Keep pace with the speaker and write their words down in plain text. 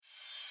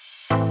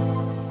Peace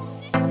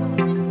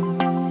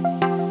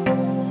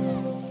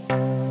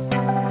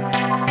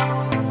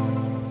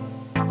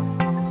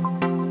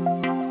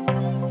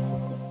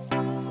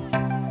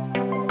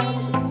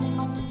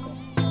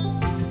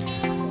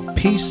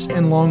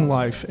and long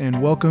life,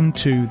 and welcome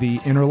to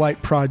the Inner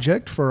Light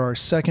Project for our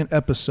second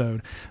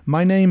episode.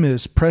 My name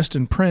is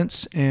Preston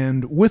Prince,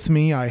 and with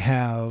me I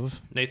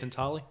have... Nathan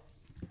Tolley.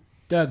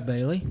 Doug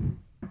Bailey.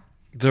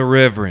 The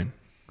Reverend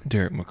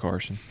Derek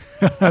McCarson.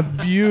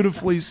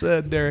 Beautifully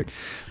said, Derek.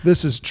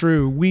 This is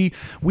true. We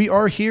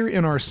are here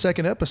in our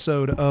second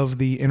episode of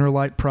the Inner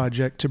Light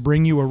Project to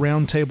bring you a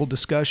roundtable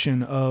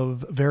discussion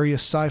of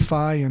various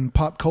sci-fi and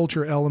pop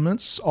culture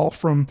elements, all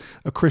from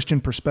a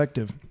Christian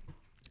perspective.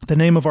 The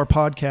name of our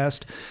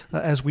podcast,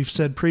 as we've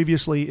said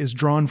previously, is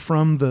drawn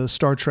from the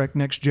Star Trek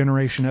Next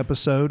Generation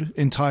episode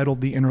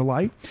entitled The Inner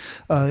Light.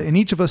 And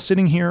each of us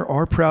sitting here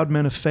are proud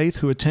men of faith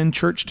who attend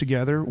church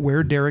together,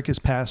 where Derek is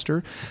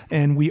pastor.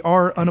 And we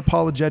are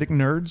unapologetic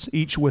nerds,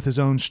 each with his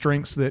own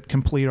strengths that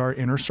complete our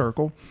inner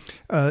circle.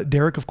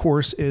 Derek, of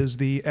course, is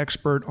the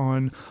expert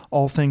on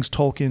all things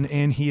Tolkien,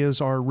 and he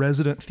is our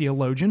resident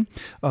theologian,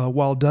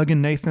 while Doug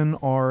and Nathan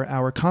are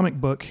our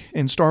comic book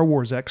and Star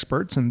Wars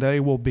experts, and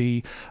they will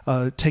be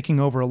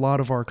taking over a lot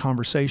of our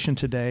conversation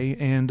today.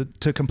 And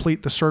to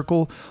complete the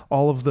circle,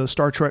 all of the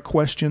Star Trek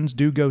questions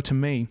do go to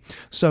me.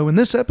 So in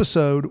this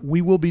episode,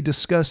 we will be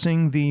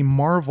discussing the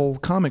Marvel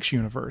Comics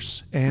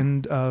universe,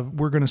 and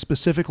we're going to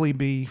specifically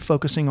be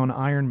focusing on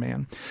Iron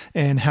Man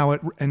and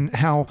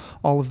how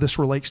all of this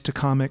relates to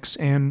comics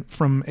and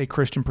from a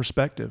Christian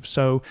perspective.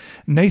 So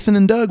Nathan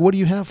and Doug, what do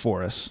you have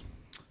for us?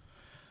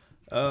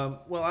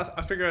 Well,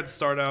 I figured I'd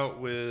start out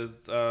with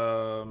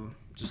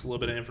just a little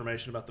bit of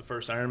information about the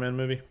first Iron Man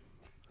movie.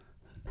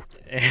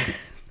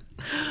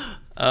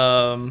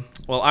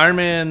 Well, Iron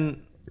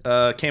Man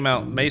came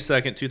out May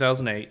 2nd,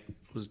 2008.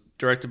 Was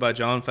directed by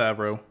Jon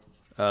Favreau.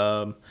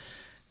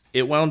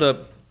 It wound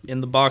up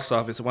in the box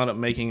office. It wound up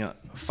making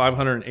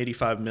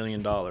 $585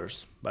 million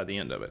by the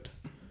end of it.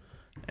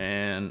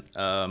 And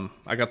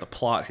I got the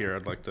plot here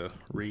I'd like to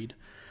read.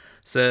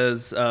 It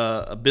says,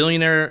 a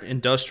billionaire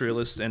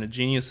industrialist and a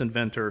genius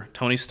inventor,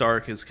 Tony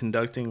Stark, is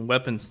conducting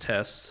weapons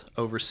tests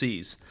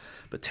overseas.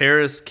 But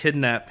terrorists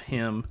kidnap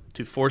him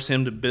to force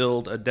him to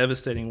build a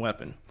devastating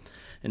weapon.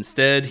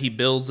 Instead, he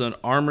builds an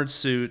armored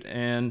suit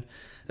and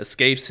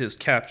escapes his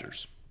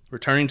captors.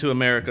 Returning to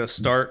America,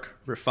 Stark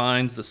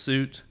refines the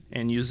suit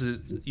and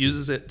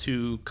uses it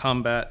to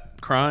combat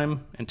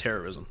crime and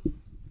terrorism.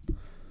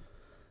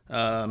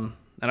 And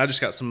I just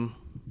got some,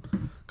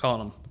 calling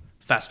them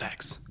fast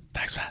facts.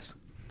 Fast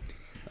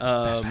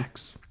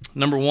facts.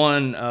 Number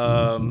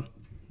one,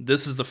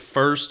 this is the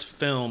first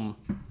film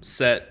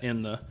set in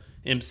the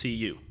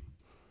MCU.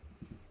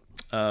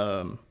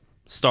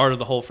 Start of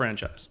the whole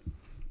franchise.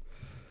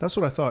 That's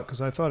what I thought,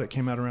 because I thought it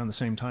came out around the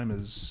same time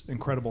as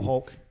Incredible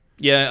Hulk.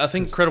 Yeah, I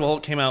think Incredible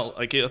Hulk came out,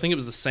 I think it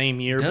was the same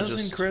year.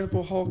 Does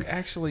Incredible Hulk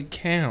actually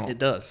count? It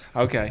does.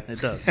 Okay. It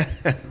does.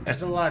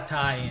 There's a lot of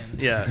tie-in.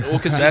 Yeah. Well,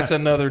 because that's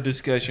another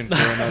discussion for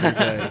another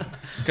day.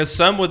 Because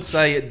some would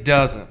say it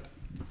doesn't.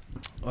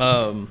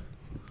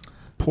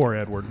 Poor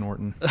Edward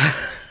Norton.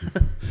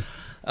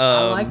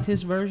 I liked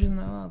his version,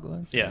 though. I'll go ahead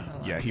and say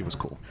Yeah, he was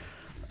cool.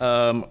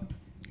 Got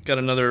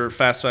another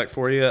fast fact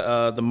for you.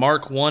 The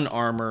Mark I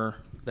armor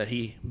that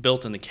he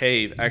built in the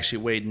cave actually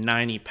weighed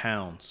 90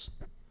 pounds.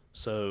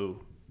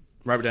 So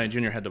Robert Downey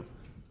Jr. had to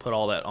put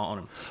all that on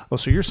him. Oh,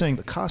 so you're saying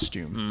the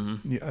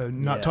costume,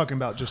 not talking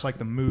about just like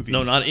the movie.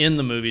 No, not in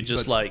the movie,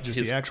 just like just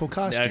the actual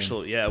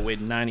costume. Weighed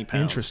 90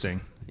 pounds.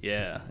 Interesting.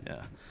 Yeah.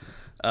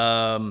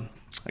 I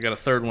got a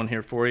third one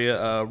here for you.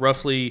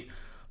 Roughly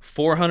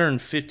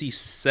 450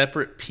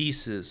 separate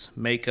pieces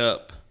make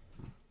up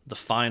the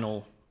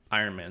final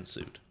Iron Man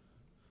suit.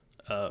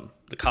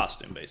 The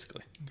costume,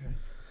 basically. Okay.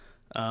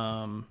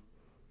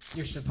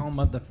 You're still talking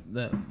about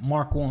the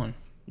Mark 1.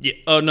 Yeah.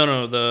 Oh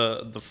no,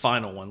 the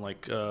final one,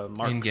 like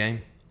Mark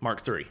In-game?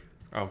 Mark 3.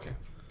 Okay.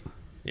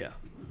 Yeah.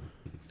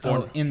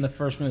 In the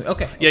first movie.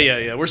 Okay.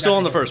 Yeah. We're still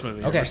on the first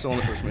movie. Okay. We're still on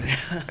the first movie.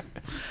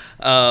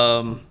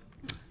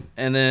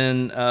 And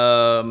then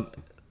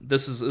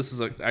this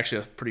is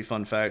actually a pretty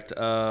fun fact.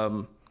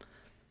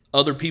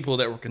 Other people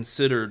that were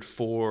considered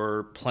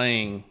for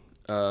playing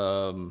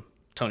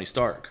Tony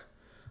Stark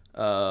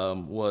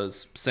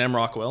was Sam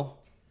Rockwell,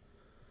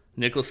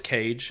 Nicolas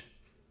Cage,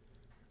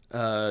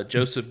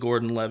 Joseph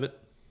Gordon-Levitt,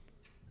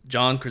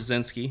 John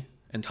Krasinski,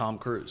 and Tom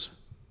Cruise.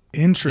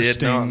 Interesting.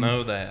 Did not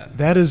know that.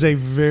 That is a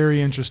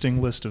very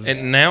interesting list of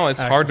And now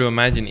it's hard actors. to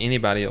imagine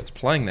anybody else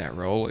playing that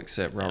role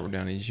except Robert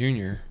Downey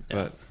Jr.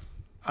 But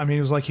I mean,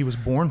 it was like he was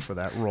born for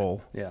that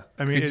role. Yeah.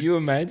 I mean, could you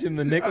imagine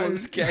the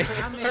Nicolas Cage?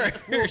 I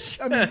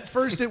mean,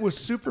 first it was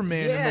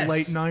Superman in the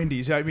late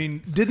 90s. I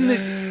mean, didn't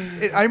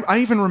it I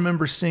even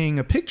remember seeing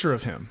a picture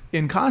of him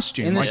in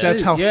costume. In the Like, that's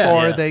suit, how yeah.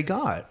 far Yeah. they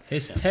got.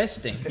 His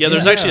testing. Yeah,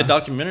 there's Yeah. actually a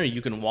documentary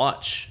you can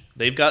watch.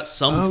 They've got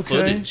some Okay.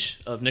 footage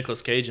of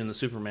Nicolas Cage in the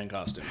Superman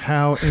costume.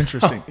 How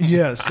interesting.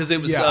 Yes. Because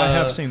it was, I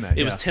have seen that.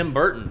 It was Tim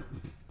Burton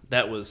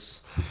that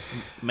was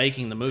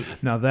making the movie.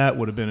 Now that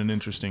would have been an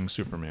interesting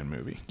Superman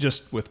movie,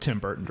 just with Tim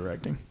Burton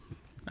directing.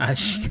 I'm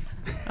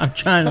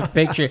trying to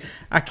picture.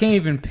 I can't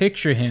even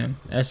picture him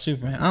as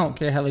Superman. I don't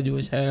care how they do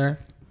his hair.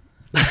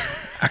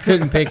 I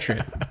couldn't picture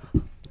it.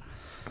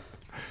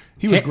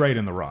 He was great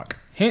in The Rock.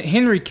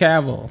 Henry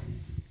Cavill,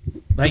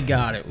 they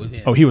got it with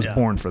him. Oh, he was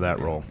born for that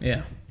role.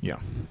 Yeah. Yeah.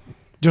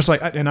 Just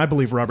like, and I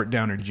believe Robert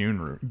Downey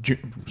Jr.,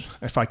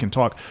 if I can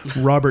talk,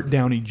 Robert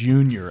Downey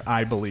Jr.,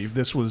 I believe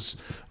this was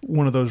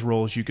one of those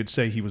roles you could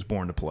say he was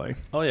born to play.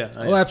 Oh, yeah.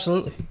 Oh,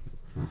 absolutely.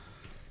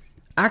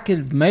 I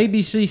could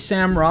maybe see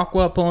Sam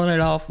Rockwell pulling it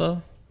off,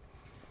 though,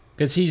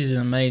 because he's an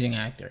amazing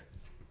actor.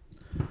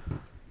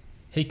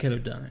 He could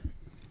have done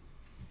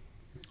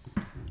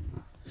it.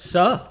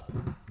 So,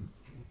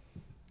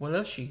 what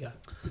else you got?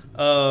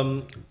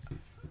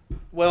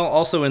 Well,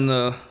 also in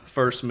the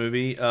first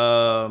movie,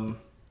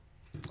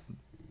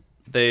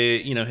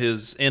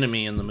 his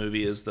enemy in the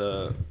movie is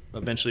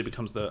eventually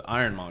becomes the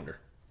Ironmonger.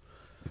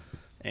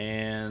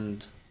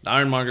 And the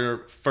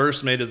Ironmonger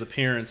first made his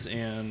appearance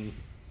in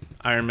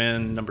Iron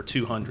Man number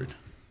 200.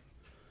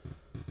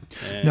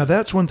 Now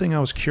that's one thing I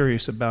was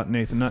curious about,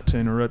 Nathan, not to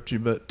interrupt you,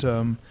 but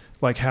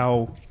like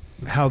how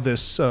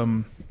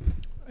the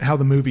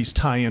movies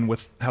tie in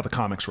with how the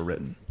comics were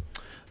written.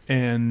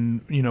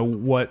 And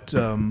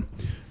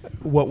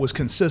what was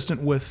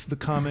consistent with the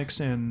comics,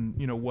 and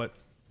what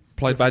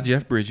Played by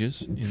Jeff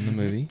Bridges in the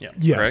movie. Yeah.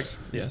 Yes. Correct?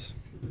 Yes.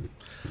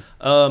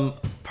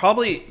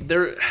 Probably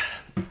the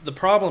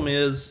problem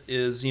is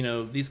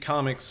these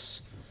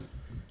comics,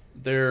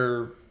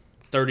 they're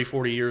 30,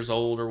 40 years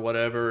old or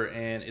whatever,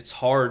 and it's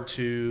hard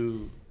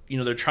to,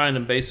 they're trying to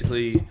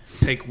basically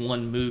take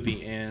one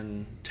movie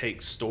and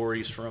take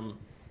stories from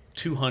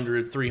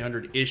 200,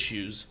 300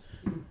 issues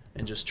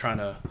and just trying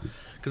to,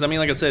 because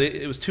like I said,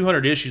 it was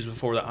 200 issues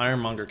before the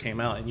Ironmonger came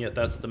out, and yet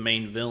that's the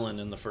main villain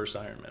in the first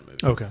Iron Man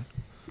movie. Okay.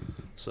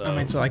 So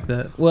It's like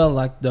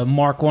the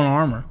Mark I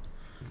armor.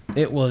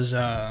 It was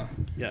yeah.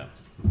 the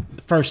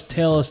first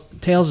Tales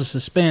of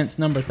Suspense,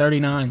 number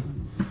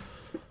 39.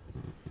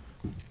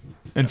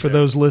 And for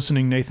those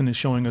listening, Nathan is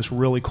showing us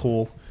really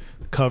cool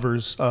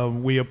covers.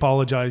 We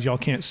apologize, y'all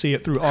can't see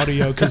it through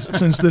audio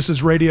since this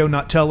is radio,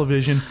 not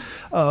television.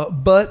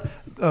 But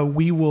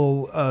we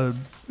will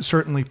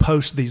certainly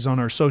post these on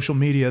our social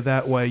media.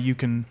 That way you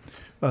can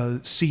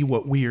see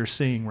what we are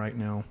seeing right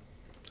now.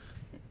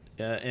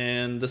 Yeah,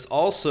 and this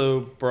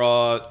also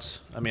brought,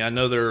 I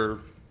know they're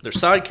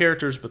side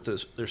characters, but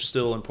they're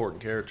still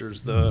important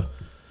characters. The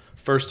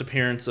first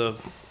appearance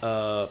of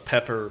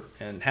Pepper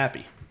and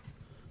Happy.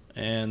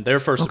 And their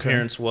first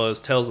appearance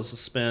was Tales of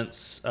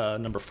Suspense,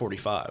 number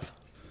 45.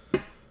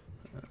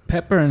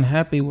 Pepper and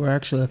Happy were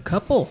actually a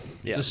couple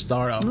Yeah. to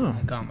start off in the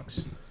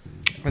comics.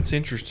 That's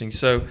interesting.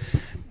 So,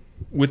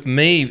 with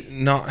me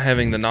not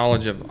having the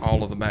knowledge of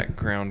all of the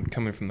background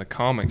coming from the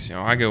comics,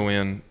 I go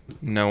in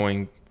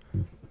knowing,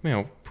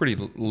 pretty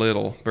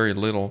little, very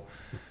little,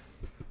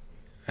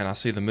 and I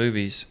see the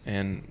movies,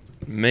 and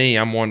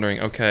I'm wondering,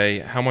 okay,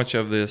 how much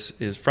of this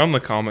is from the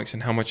comics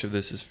and how much of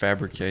this is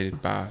fabricated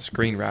by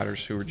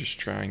screenwriters who are just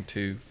trying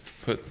to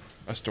put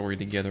a story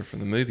together for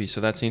the movie.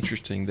 So that's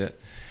interesting that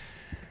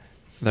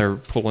they're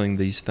pulling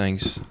these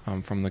things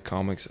from the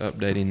comics,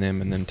 updating them,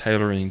 and then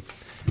tailoring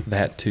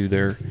that to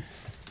their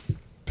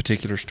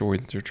particular story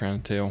that they're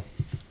trying to tell.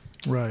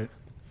 Right.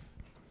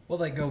 Well,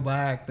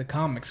 the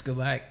comics go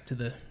back to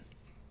the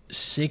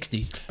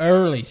 60s,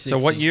 early 60s. So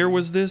what year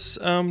was this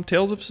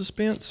Tales of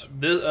Suspense?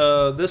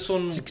 This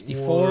one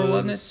 64,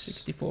 wasn't it?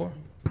 64?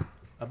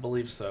 I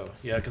believe so.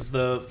 Yeah, because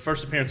the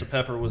first appearance of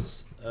Pepper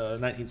was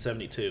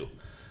 1972.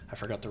 I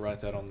forgot to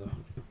write that on the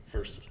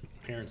first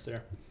appearance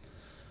there.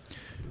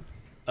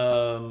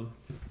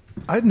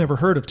 I'd never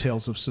heard of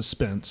Tales of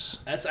Suspense.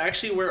 That's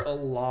actually where a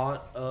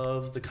lot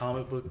of the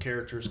comic book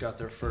characters got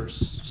their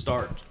first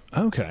start.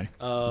 Okay.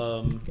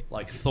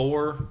 Like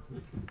Thor,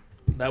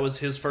 that was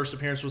his first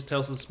appearance, was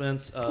Tales of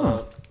Suspense.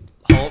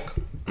 Hulk,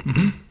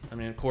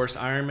 of course,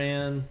 Iron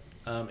Man.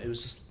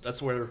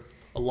 That's where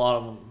a lot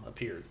of them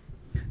appeared.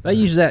 They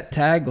use that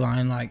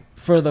tagline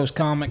for those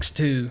comics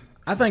too.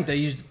 I think they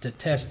used it to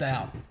test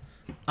out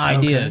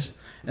ideas. Okay.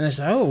 And they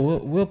say,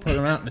 we'll put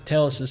them out in the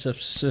Tales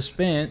of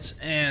Suspense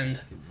and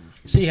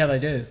see how they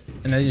do.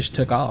 And they just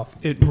took off.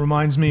 It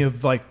reminds me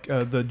of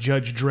the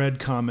Judge Dredd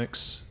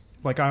comics.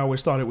 I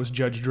always thought it was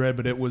Judge Dredd,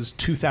 but it was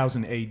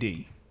 2000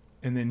 AD.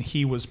 And then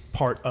he was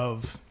part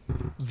of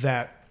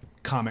that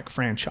comic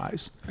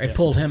franchise. They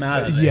pulled him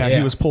out of it. Yeah,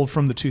 he was pulled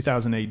from the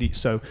 2000 AD.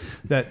 So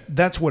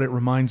that's what it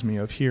reminds me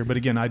of here. But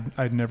again,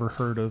 I'd never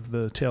heard of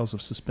the Tales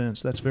of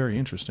Suspense. That's very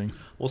interesting.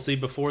 Well, see,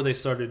 before they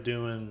started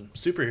doing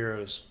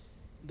superheroes,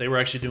 they were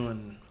actually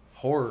doing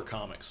horror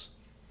comics,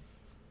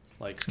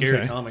 like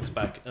scary comics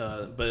back.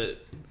 But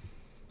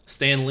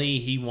Stan Lee,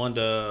 he wanted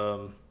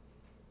to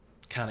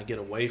kind of get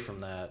away from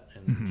that,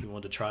 and he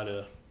wanted to try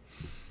to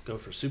go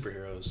for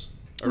superheroes.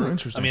 Oh,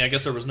 interesting. I mean, I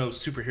guess there was no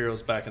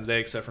superheroes back in the day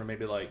except for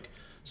maybe like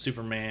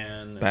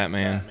Superman, and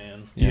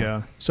Batman.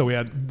 Yeah. So we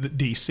had the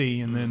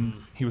DC, and then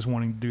he was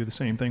wanting to do the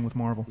same thing with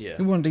Marvel. Yeah.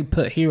 We wanted to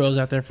put heroes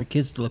out there for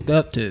kids to look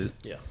up to,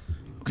 Yeah.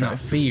 not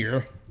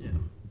fear. Yeah.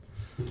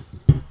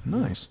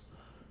 Nice.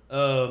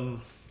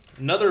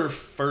 Another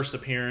first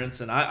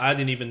appearance, and I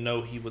didn't even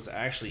know he was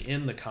actually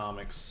in the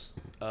comics,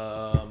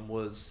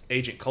 was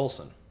Agent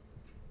Coulson.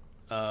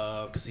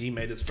 Because he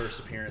made his first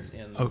appearance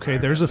in. Okay,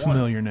 Iron there's Man a 1.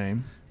 familiar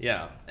name.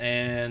 Yeah,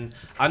 and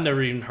I've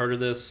never even heard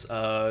of this.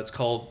 It's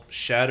called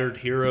Shattered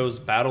Heroes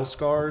Battle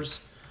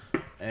Scars,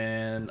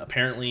 and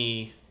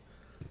apparently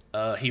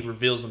he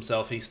reveals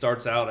himself. He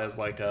starts out as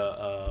like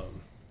an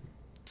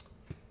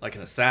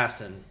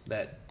assassin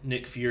that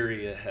Nick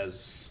Fury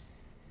has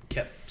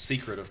kept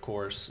secret, of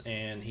course,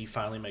 and he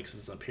finally makes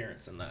his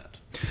appearance in that.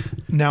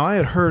 Now, I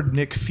had heard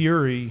Nick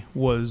Fury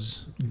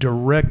was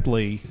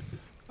directly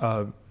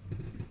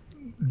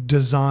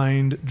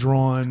designed,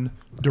 drawn,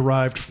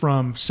 derived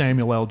from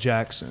Samuel L.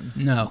 Jackson.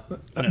 No.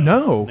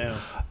 No.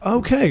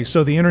 Okay,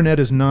 so the internet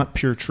is not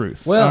pure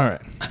truth. Well- all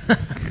right.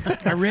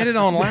 I read it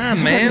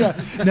online, man.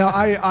 Now,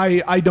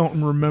 I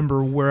don't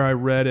remember where I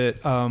read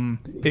it.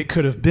 It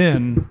could have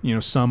been,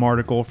 some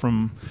article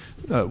from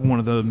one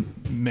of the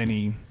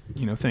many,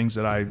 things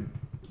that I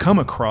come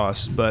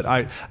across.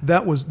 But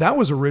that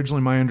was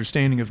originally my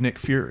understanding of Nick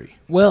Fury.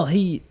 Well,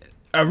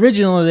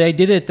 originally they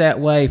did it that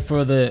way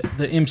for the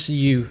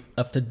MCU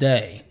of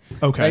today.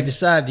 Okay. They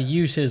decided to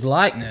use his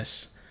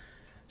likeness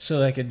so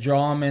they could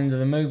draw him into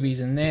the movies,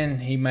 and then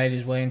he made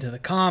his way into the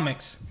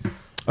comics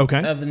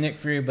Okay. of the Nick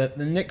Fury. But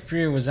the Nick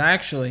Fury was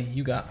actually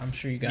I'm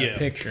sure you got Yeah. a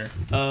picture.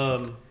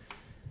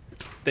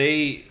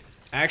 They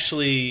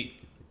actually,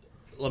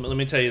 let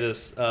me tell you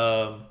this.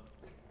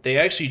 They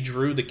actually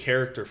drew the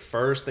character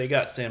first. They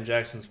got Sam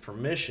Jackson's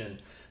permission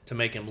to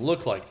make him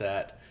look like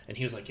that, and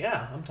he was like,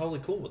 "Yeah, I'm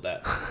totally cool with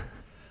that."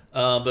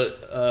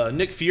 But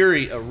Nick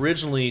Fury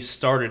originally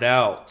started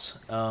out,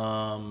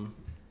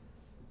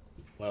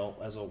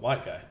 as a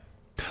white guy.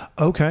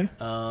 Okay.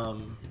 I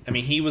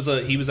mean, he was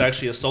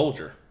actually a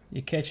soldier.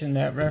 You catching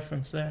that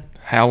reference there?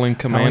 Howling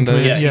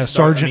Commandos. Yeah, he Yeah, started-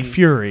 Sergeant I mean,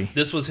 Fury.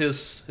 This was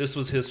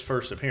his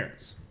first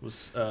appearance.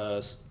 Was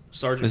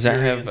Sergeant? Does that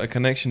Fury have and- a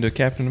connection to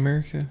Captain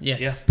America? Yes.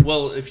 Yeah.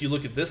 Well, if you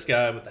look at this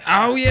guy with the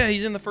hat, Oh yeah,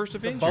 he's in the first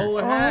Avenger.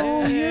 Bowler hat.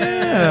 Oh,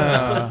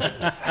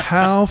 yeah.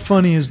 How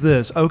funny is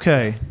this?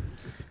 Okay.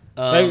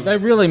 They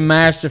really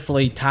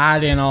masterfully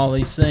tied in all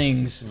these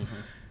things.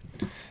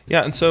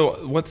 Yeah, and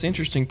so what's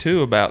interesting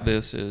too about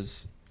this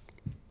is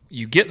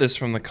you get this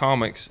from the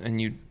comics,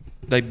 and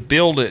they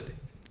build it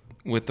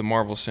with the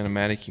Marvel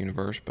Cinematic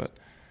Universe, but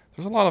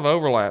there's a lot of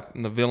overlap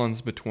in the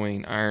villains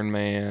between Iron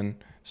Man,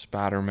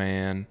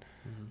 Spider-Man,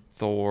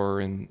 Thor,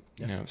 and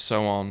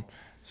so on.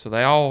 So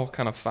they all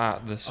kind of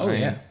fight the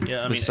same,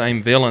 Yeah, I mean,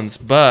 same villains,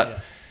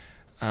 but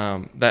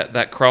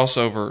that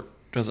crossover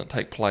doesn't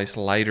take place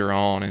later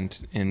on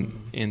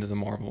into the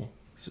Marvel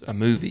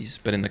movies,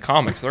 but in the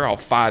comics they're all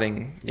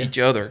fighting each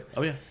other.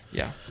 Oh yeah.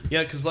 Yeah.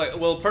 Yeah, because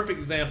a perfect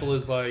example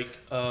is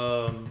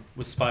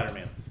with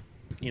Spider-Man.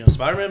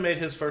 Spider-Man made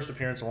his first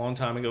appearance a long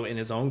time ago in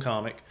his own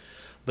comic,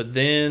 but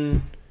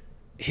then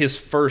his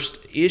first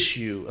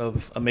issue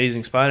of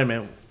Amazing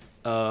Spider-Man,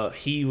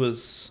 he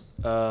was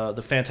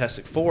the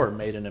Fantastic Four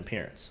made an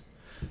appearance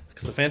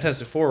because the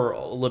Fantastic Four are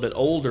a little bit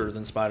older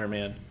than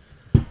Spider-Man,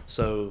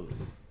 so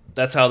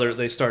that's how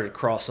they started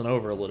crossing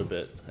over a little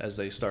bit as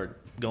they started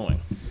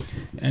going.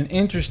 An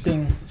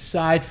interesting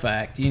side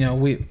fact,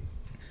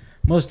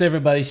 most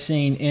everybody's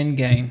seen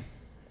Endgame.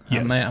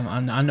 Yes.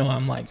 I know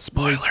I'm like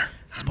Spoiler.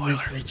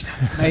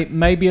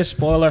 maybe a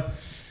spoiler.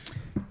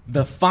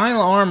 The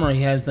final armor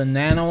he has, the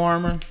nano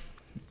armor,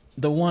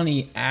 the one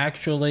he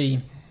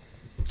actually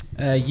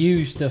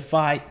used to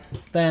fight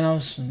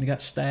Thanos and he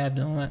got stabbed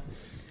and all that,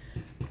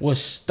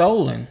 was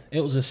stolen.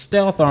 It was a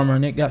stealth armor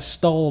and it got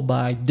stolen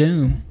by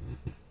Doom.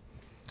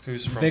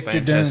 Who's from Victor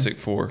Fantastic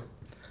Four,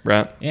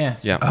 right?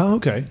 Yes. Yeah. Oh,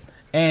 okay.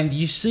 And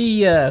you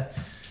see, it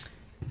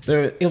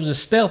was a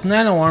stealth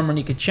nano armor, and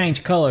you could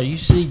change color. You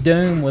see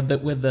Doom with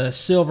the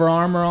silver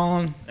armor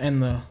on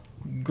and the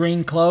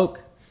green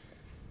cloak.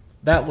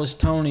 That was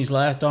Tony's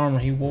last armor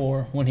he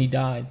wore when he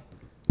died.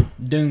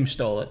 Doom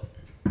stole it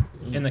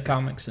in the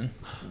comics and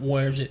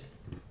wears it.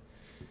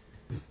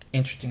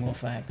 Interesting little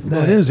fact.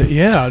 That is it.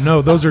 Yeah.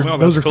 No, those are Well,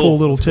 those that's are cool cool.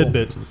 little That's cool.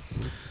 tidbits.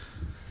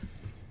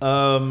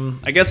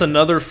 I guess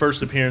another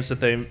first appearance that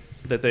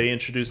they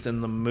introduced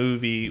in the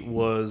movie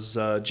was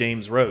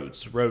James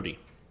Rhodes, Rhodey.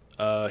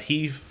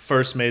 He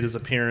first made his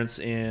appearance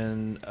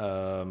in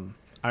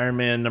Iron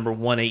Man number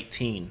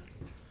 118.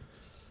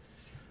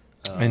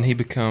 And he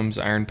becomes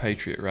Iron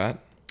Patriot, right?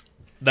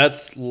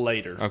 That's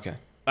later. Okay.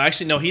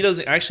 Actually, no, he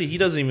doesn't. Actually, he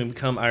doesn't even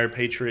become Iron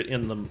Patriot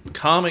in the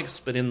comics,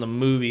 but in the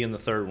movie, in the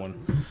third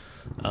one.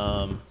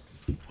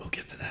 We'll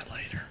get to that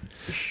later.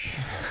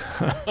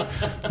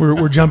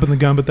 We're jumping the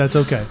gun, but that's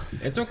okay.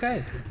 It's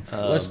okay.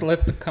 Let's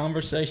let the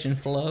conversation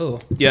flow.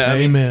 Yeah, I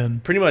mean,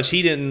 Amen. pretty much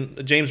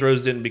James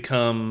Rhodes didn't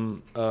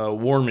become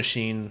War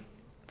Machine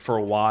for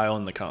a while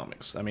in the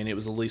comics. I mean, it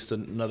was at least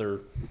another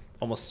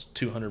almost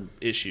 200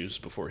 issues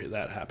before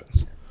that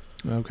happens.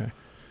 Okay.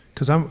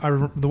 Because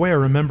the way I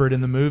remember it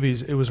in the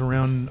movies, it was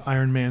around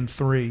Iron Man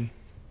 3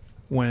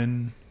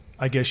 when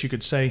I guess you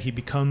could say he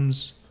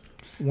becomes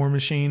War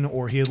Machine,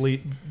 or he at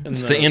least...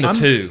 It's the end of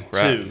 2,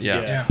 right? 2,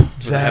 Yeah. yeah.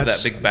 So they have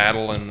that big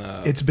battle in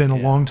the... It's been a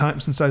long time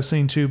since I've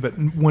seen 2, but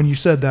when you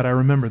said that, I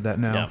remembered that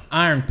now. Yeah.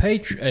 Iron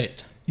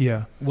Patriot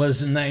Yeah.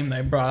 was the name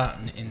they brought out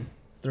in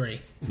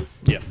 3.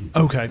 Yeah.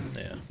 Okay.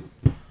 Yeah.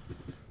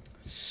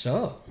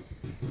 So,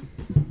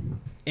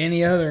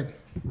 any other...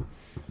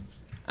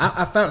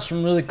 I found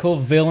some really cool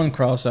villain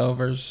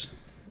crossovers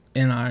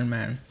in Iron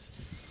Man.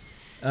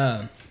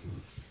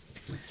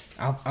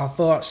 I'll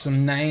throw out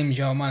some names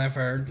y'all might have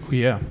heard.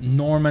 Yeah.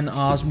 Norman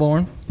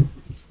Osborn.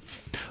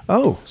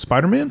 Oh,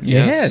 Spider-Man?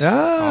 Yes.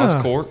 Ah.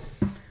 Oscorp.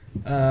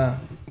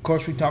 Of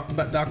course, we talked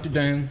about Doctor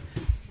Doom.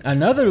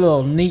 Another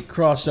little neat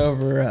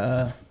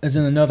crossover is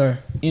in another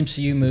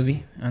MCU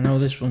movie. I know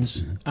this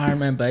one's Iron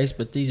Man based,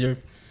 but these are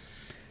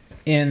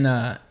in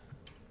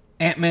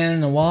Ant-Man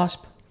and the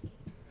Wasp.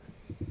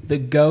 The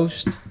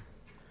Ghost.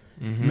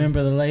 Mm-hmm.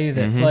 Remember the lady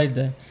that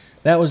played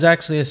that was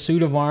actually a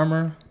suit of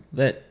armor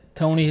that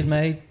Tony had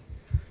made.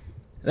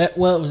 It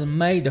was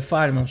made to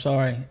fight him. I'm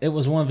sorry. It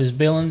was one of his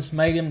villains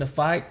made him to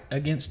fight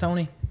against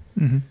Tony.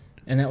 Mm-hmm.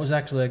 And that was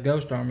actually a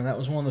ghost armor. That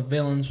was one of the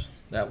villains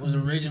that was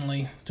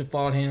originally to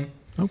fight him.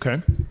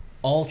 Okay.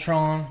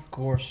 Ultron, of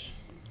course.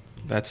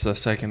 That's the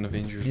second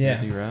Avengers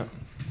Yeah. movie, right?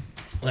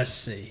 Let's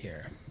see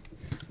here.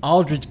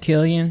 Aldrich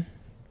Killian,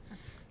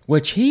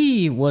 which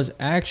he was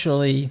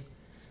actually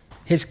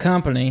his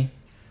company,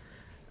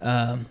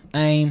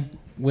 AIM,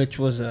 which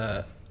was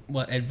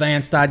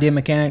Advanced Idea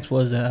Mechanics,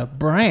 was a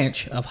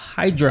branch of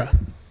Hydra.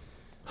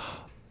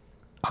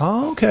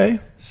 Oh, okay.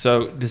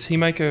 So does he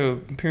make a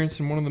appearance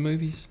in one of the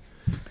movies?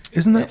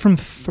 Isn't that from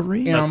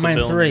 3? Yeah. That's Iron the Man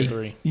villain 3. in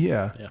 3.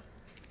 Yeah. Yeah.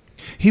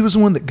 He was the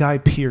one that Guy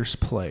Pearce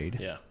played.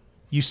 Yeah.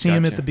 You see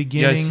him at Gotcha. the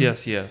beginning.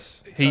 Yes.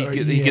 He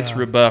gets yeah.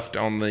 rebuffed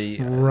on the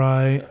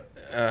Right.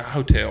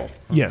 hotel.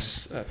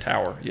 Yes.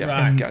 Tower. Yeah,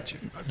 Right. Gotcha.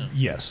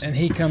 Yes. And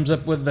he comes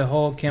up with the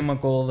whole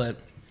chemical that...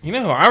 You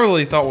know who I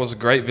really thought was a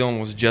great villain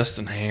was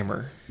Justin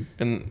Hammer.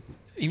 And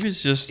he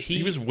was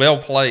he was well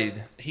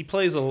played. He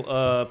plays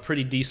a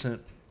pretty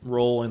decent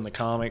role in the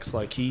comics.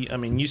 Like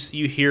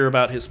you hear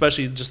about his,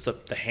 especially just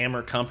the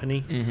Hammer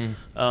Company,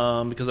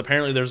 because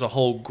apparently there's a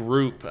whole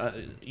group.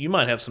 You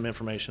might have some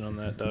information on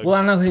that, Doug. Well,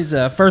 I know his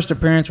first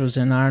appearance was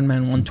in Iron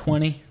Man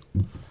 120.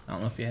 I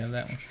don't know if you have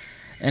that one.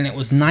 And it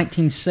was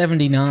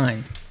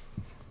 1979.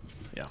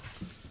 Yeah,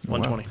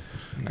 120.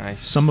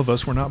 Nice. Some of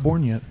us were not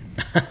born yet.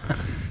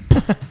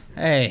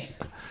 Hey.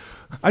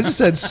 I just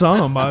said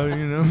some,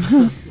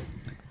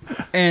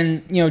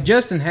 And,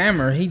 Justin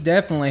Hammer, he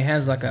definitely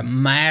has like a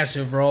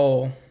massive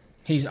role.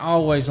 He's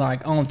always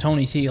like on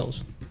Tony's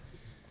heels.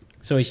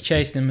 So he's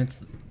chasing him. It's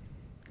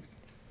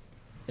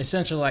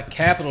essentially like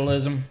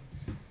capitalism.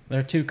 There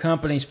are two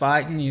companies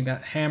fighting. You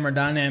got Hammer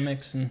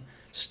Dynamics and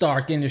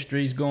Stark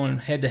Industries going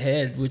head to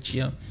head, which,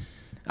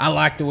 I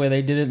like the way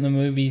they did it in the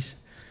movies.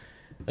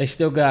 They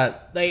still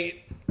got,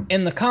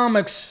 in the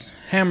comics,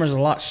 Hammer's a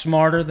lot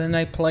smarter than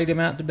they played him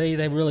out to be.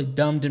 They really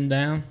dumbed him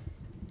down.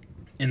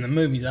 In the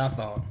movies, I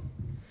thought.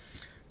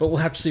 But we'll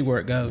have to see where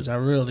it goes. I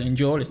really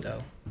enjoyed it,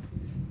 though.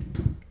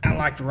 I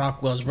liked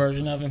Rockwell's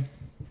version of him.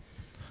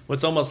 Well,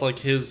 it's almost like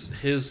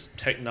his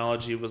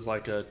technology was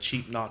like a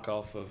cheap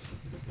knockoff of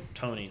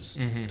Tony's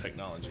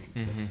technology.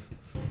 Mm-hmm.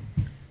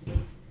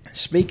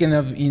 Speaking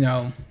of,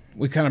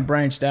 we kind of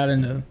branched out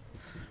into...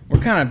 We're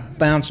kind of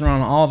bouncing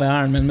around all the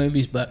Iron Man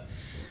movies, but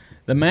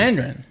the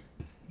Mandarin,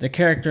 the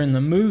character in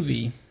the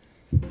movie,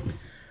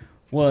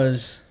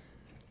 was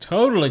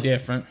totally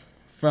different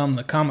from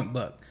the comic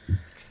book.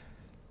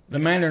 The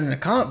Mandarin in the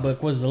comic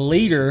book was the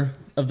leader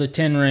of the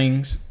Ten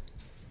Rings.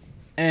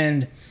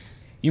 And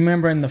you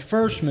remember in the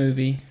first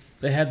movie,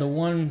 they had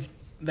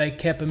they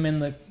kept him in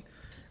the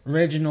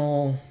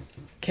original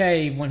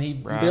cave when he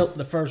built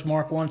the first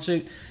Mark I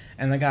suit.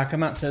 And the guy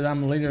come out and said,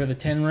 I'm the leader of the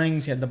Ten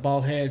Rings. He had the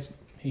bald head.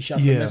 He shot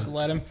the missile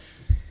at him.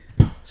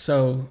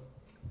 So,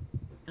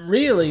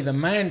 really, the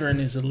Mandarin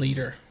is the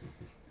leader.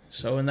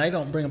 So, and they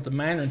don't bring up the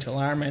Mandarin until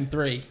Iron Man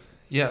 3.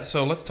 Yeah,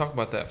 so let's talk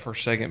about that for a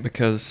second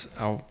because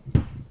I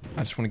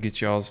just want to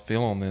get y'all's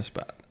feel on this.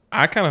 But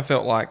I kind of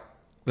felt like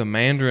the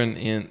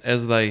Mandarin,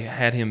 as they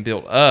had him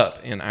built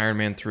up in Iron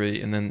Man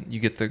 3, and then you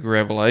get the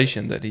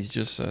revelation that he's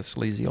just a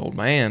sleazy old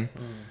man.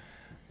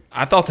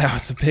 I thought that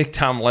was a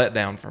big-time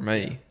letdown for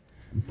me.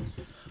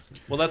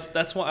 Well,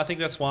 that's why I think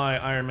that's why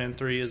Iron Man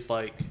 3 is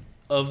like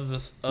of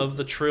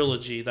the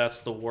trilogy,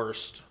 that's the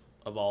worst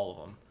of all of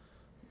them.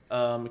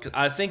 Because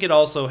I think it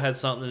also had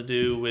something to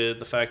do with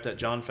the fact that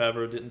Jon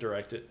Favreau didn't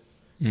direct it.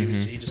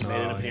 He just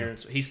made an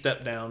appearance. Yeah. He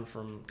stepped down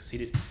because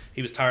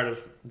he was tired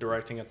of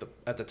directing at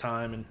the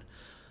time,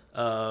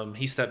 and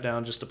he stepped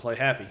down just to play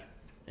Happy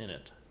in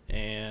it.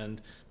 And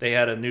they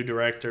had a new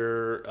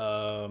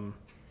director.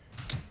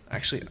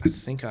 Actually, I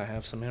think I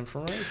have some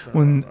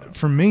information.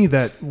 For me,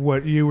 that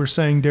what you were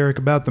saying, Derek,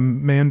 about the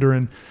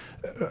Mandarin,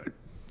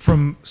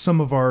 from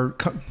some of our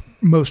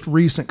most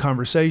recent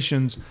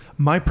conversations,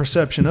 my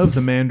perception of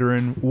the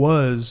Mandarin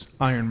was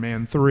Iron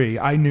Man 3.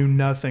 I knew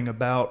nothing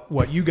about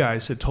what you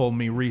guys had told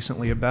me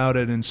recently about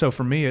it. And so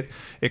for me, it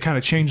kind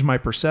of changed my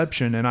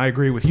perception. And I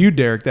agree with you,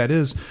 Derek. That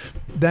is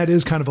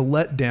kind of a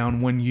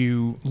letdown when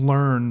you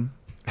learn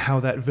how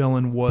that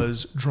villain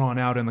was drawn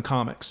out in the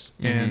comics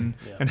and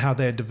how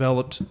they had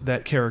developed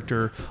that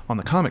character on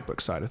the comic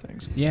book side of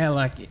things. Yeah,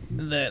 like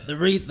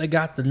they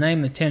got the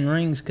name the 10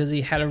 Rings because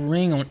he had a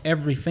ring on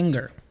every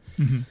finger.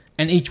 Mm-hmm.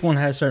 And each one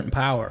has certain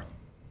power.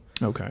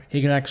 Okay.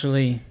 He could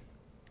actually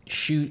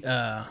shoot.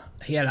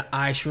 He had an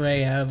ice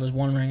ray out of his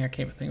one ring. I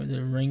can't think of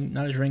the ring,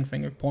 not his ring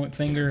finger, point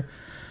finger.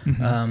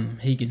 Mm-hmm.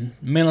 He could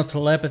mental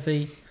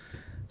telepathy.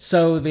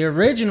 So the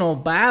original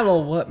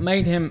battle, what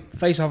made him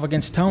face off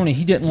against Tony,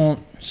 he didn't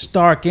want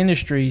Stark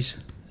Industries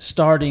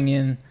starting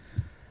in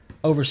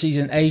overseas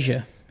in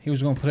Asia. He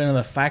was going to put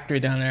another factory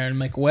down there and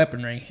make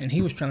weaponry, and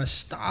he was trying to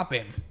stop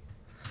him.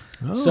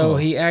 Oh. So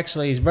he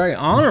actually is very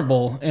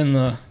honorable in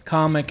the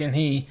comic, and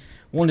he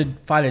wanted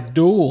to fight a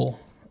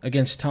duel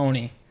against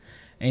Tony.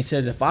 And he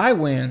says, if I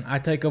win, I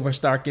take over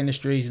Stark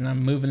Industries, and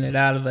I'm moving it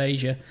out of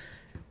Asia.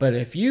 But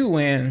if you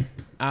win,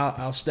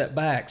 I'll step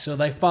back. So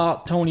they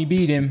fought. Tony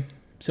beat him,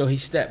 so he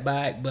stepped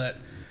back, but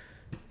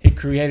he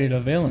created a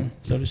villain,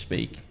 so to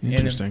speak.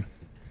 Interesting.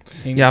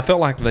 Yeah, I felt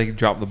like they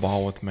dropped the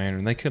ball with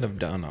Mandarin. They could have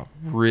done a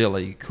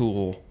really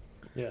cool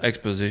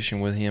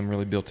exposition with him,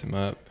 really built him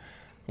up.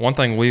 One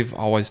thing we've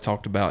always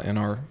talked about in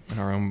our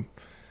own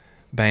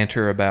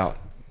banter about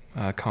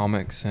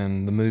comics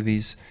and the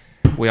movies,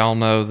 we all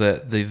know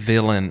that the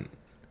villain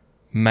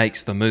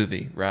makes the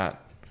movie, right?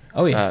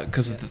 Oh yeah,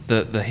 because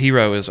the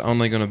hero is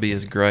only going to be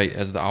as great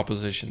as the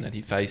opposition that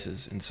he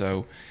faces, and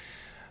so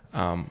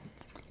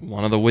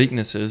one of the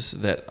weaknesses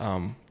that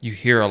you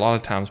hear a lot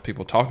of times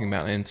people talking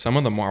about in some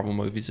of the Marvel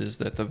movies is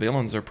that the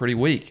villains are pretty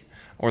weak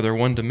or they're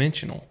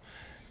one-dimensional,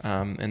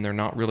 and they're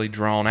not really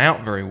drawn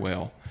out very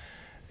well.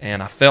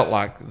 And I felt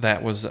like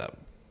that was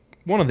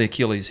one of the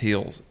Achilles'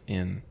 heels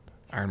in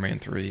Iron Man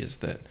 3 is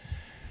that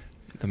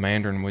the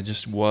Mandarin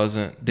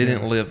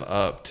didn't live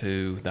up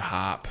to the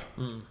hype.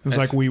 It was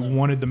like we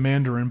wanted the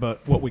Mandarin,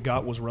 but what we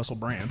got was Russell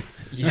Brand.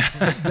 Yeah.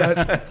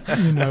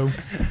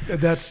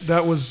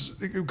 That was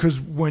because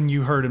when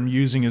you heard him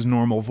using his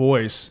normal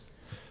voice,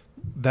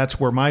 that's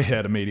where my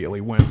head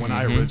immediately went when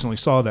I originally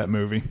saw that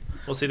movie.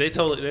 Well, see, they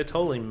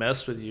totally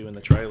messed with you in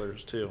the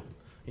trailers too.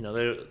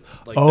 They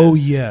like.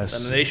 Yes.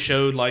 And they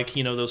showed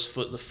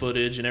the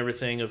footage and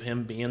everything of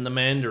him being the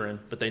Mandarin,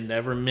 but they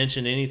never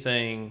mentioned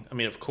anything. I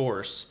mean, of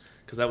course,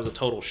 because that was a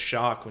total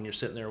shock when you're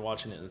sitting there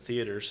watching it in the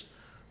theaters.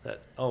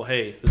 That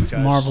hey, this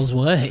guy's Marvel's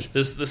way.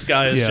 This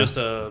guy is just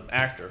a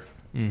actor.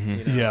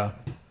 Mm-hmm. Yeah.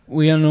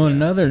 We know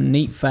another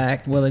neat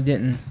fact. Well, they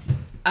didn't.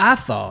 I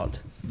thought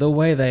the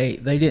way they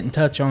didn't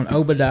touch on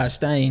Obadiah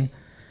Stane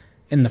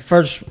in the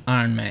first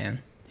Iron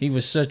Man. He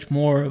was such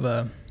more of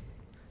a.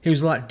 He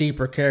was a lot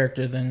deeper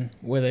character than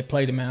where they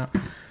played him out.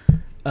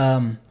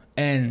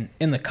 And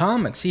in the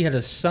comics, he had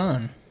a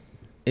son,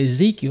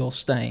 Ezekiel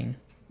Stane.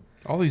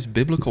 All these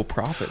biblical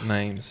prophet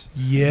names.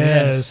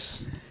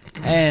 Yes.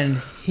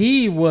 And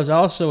he was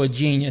also a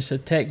genius, a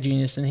tech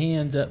genius, and he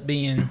ends up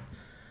being,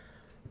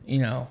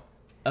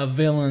 a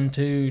villain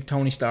to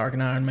Tony Stark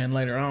and Iron Man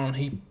later on.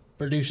 He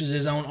produces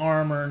his own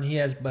armor, and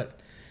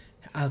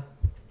I'm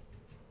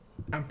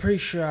pretty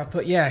sure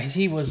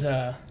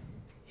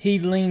he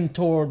leaned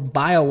toward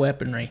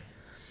bioweaponry.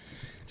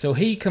 So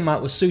he come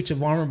out with suits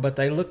of armor, but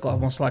they look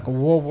almost like a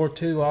World War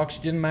II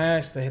oxygen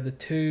mask. They have the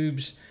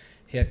tubes.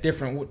 He had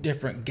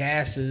different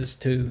gases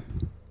to.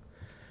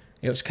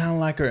 It was kind of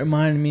like it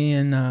reminded me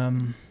in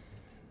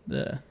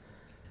the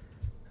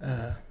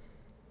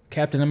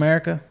Captain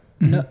America.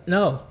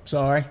 No,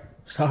 sorry,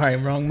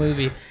 wrong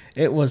movie.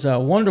 It was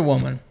Wonder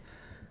Woman.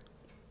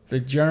 The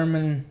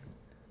German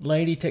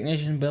lady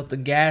technician built the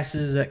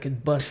gases that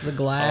could bust the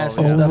glass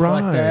and stuff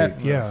like that.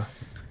 Yeah.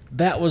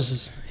 That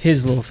was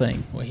his little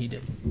thing, what he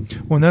did.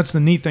 Well, and that's the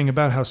neat thing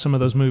about how some of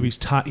those movies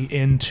tie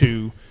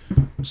into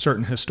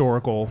certain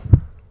historical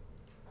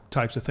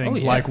types of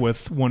things, like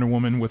with Wonder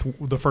Woman, with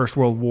the First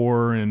World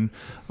War, and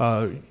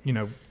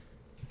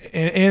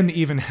and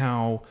even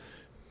how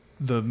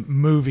the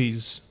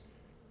movies,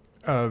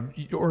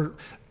 or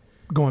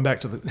going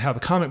back to how the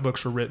comic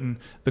books were written,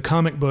 the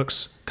comic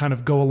books kind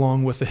of go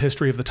along with the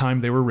history of the time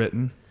they were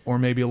written, or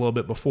maybe a little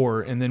bit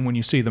before. And then when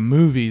you see the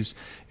movies,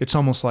 it's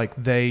almost like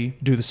they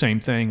do the same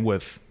thing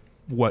with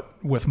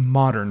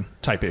modern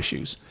type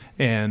issues.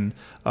 And,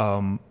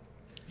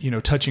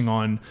 touching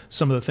on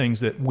some of the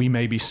things that we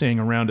may be seeing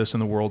around us in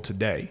the world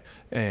today,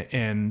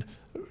 and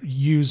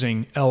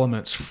using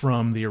elements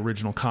from the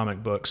original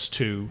comic books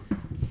to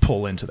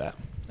pull into that.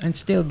 And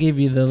still give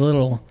you the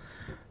little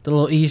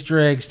Easter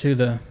eggs to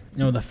the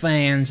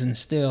fans, and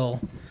still,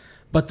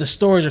 but the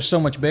stories are so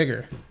much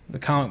bigger. The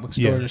comic book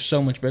stories are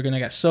so much bigger, and they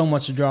got so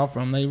much to draw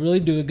from. They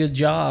really do a good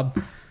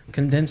job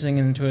condensing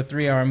it into a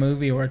 3-hour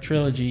movie or a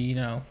trilogy.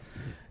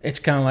 It's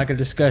kind of like a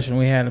discussion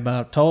we had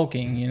about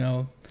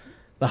Tolkien,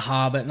 The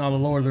Hobbit and all the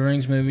Lord of the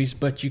Rings movies,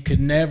 but you could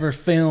never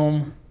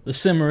film the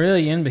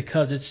Silmarillion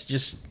because it's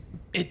just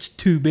it's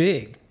too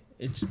big.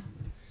 It's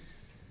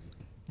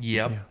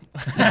Yep.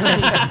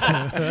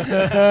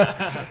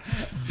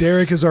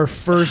 Derek is our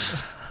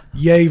first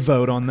yay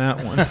vote on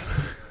that one.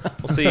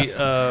 Well, see,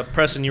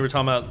 Preston, you were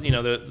talking about, you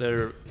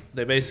know,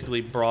 they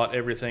basically brought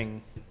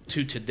everything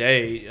to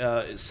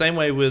today. Same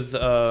way with,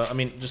 I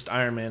mean, just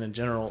Iron Man in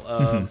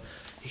general.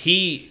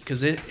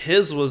 Because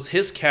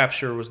his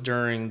capture was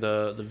during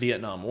the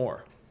Vietnam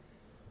War.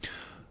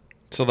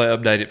 So they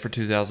updated for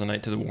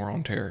 2008 to the War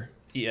on Terror.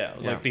 Yeah,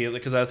 Yeah.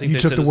 because I think You they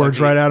took said the it's words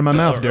like right out of my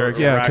mouth, or Derek.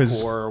 Yeah, Iraq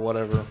 'cause- War or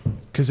whatever.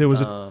 Because it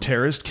was a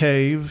terrorist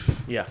cave,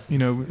 Yeah, you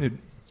know,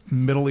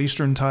 Middle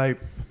Eastern type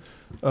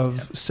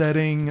of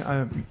setting.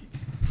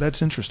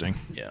 That's interesting.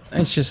 yeah.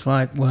 it's just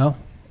like, well,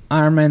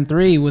 Iron Man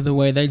 3 with the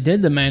way they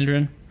did the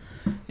Mandarin,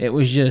 it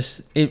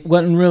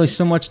wasn't really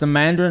so much the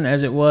Mandarin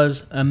as it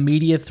was a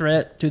media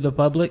threat to the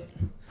public.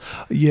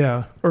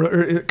 Yeah, or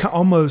it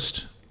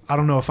almost. I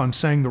don't know if I'm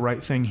saying the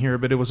right thing here,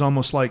 but it was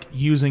almost like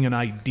using an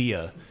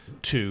idea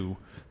to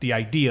the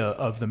idea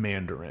of the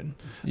Mandarin.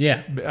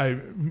 Yeah.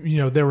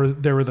 There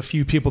were the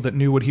few people that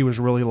knew what he was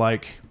really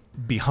like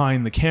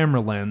behind the camera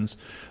lens,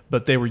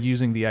 but they were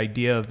using the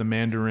idea of the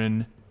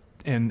Mandarin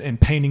and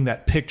painting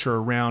that picture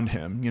around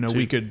him. You know, To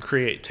we could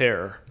create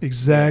terror.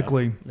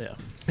 exactly. Yeah.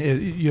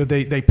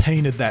 They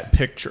painted that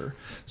picture.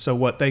 So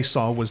what they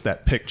saw was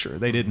that picture.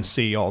 They didn't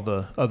see all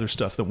the other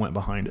stuff that went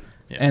behind it.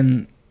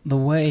 And the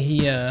way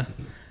he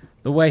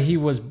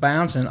was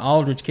bouncing,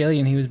 Aldrich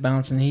Killian, he was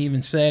bouncing. He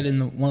even said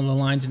in one of the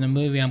lines in the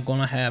movie, "I'm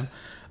going to have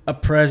a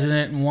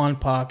president in one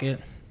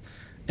pocket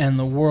and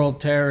the world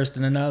terrorist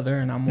in another,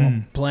 and I'm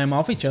going to play them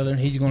off each other, and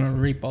he's going to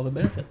reap all the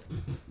benefits."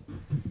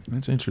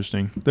 That's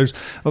interesting. You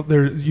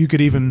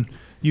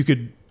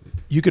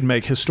could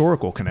make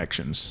historical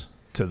connections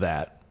to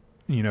that.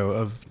 You know,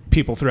 of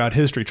people throughout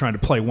history trying to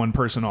play one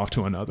person off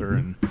to another,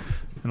 and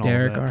all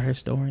Derek, of our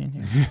historian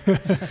here.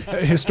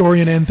 that.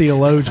 Historian and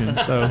theologian.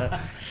 So.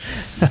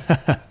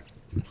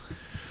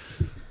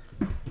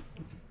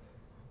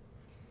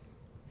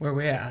 Where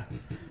we at?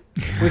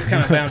 We've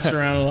kind of bounced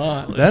around a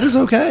lot. That is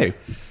okay.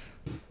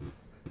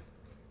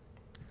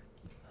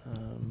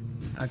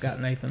 I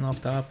got Nathan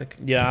off topic.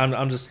 Yeah, I'm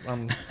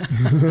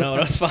no,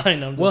 that's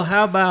fine. I'm just, Well,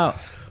 how about,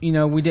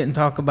 we didn't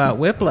talk about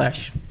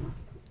Whiplash.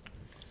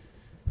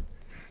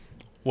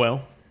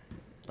 well,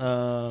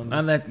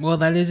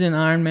 That is in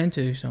Iron Man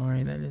 2.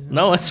 Sorry, that isn't.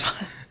 no, that's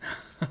fine.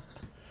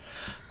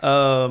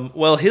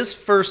 Well, his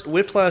first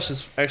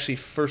Whiplash's actually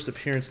first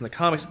appearance in the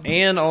comics,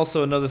 and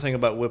also another thing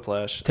about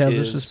Whiplash Tales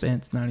of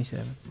Suspense,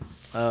 97.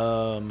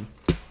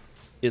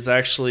 Is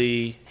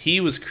actually he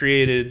was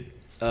created.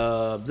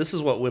 This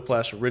is what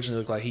Whiplash originally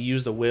looked like. He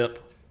used a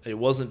whip. It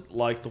wasn't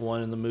like the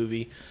one in the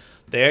movie.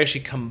 They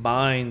actually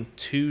combined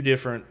two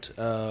different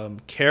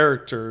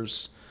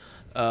characters.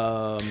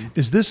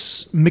 Is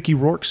this Mickey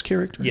Rourke's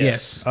character?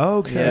 Yes.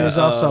 Okay. There was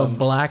also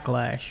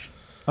Blacklash.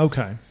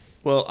 Okay.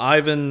 Well,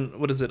 Ivan,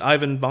 what is it?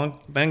 Ivan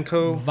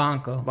Banco?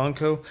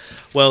 Vanko.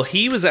 Well,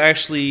 he was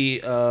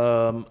actually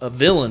a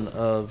villain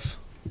of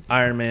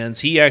Iron Man's.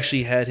 He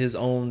actually had his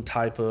own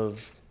type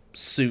of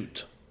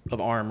suit of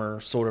armor,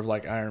 sort of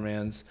like Iron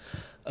Man's,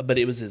 but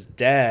it was his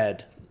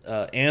dad.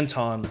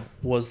 Anton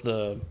was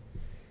the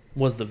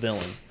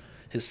villain.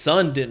 His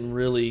son didn't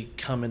really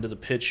come into the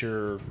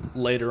picture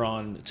later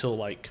on until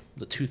like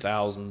the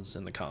 2000s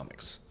in the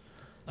comics.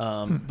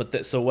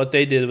 So what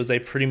they did was they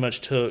pretty much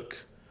took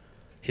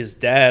his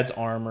dad's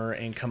armor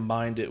and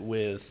combined it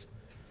with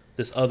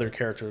this other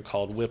character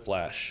called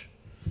Whiplash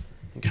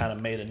and kind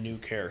of made a new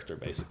character,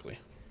 basically.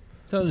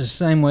 So it was the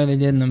same way they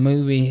did in the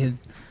movie.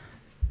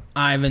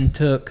 Ivan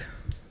took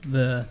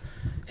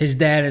his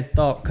dad had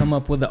come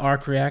up with the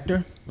arc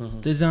reactor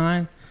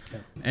design,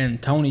 and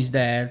Tony's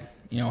dad,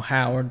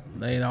 Howard,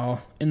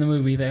 in the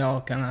movie they all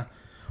kind of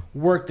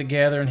worked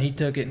together, and he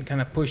took it and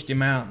kind of pushed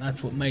him out. And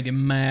that's what made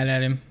him mad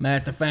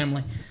at the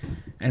family.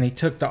 And he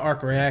took the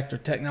arc reactor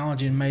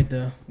technology and made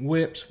the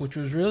whips, which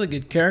was really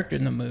good character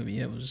in the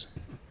movie.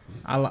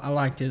 I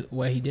liked it the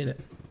way he did it.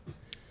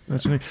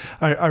 That's neat.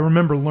 I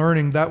remember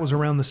learning that was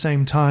around the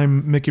same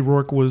time Mickey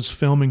Rourke was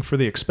filming for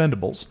The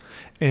Expendables.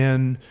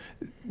 And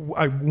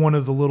one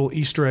of the little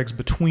Easter eggs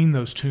between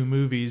those two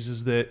movies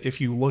is that if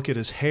you look at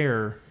his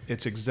hair,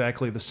 it's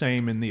exactly the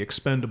same in The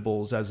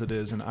Expendables as it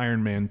is in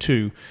Iron Man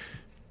 2,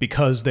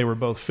 because they were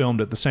both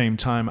filmed at the same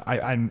time.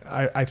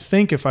 I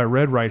think if I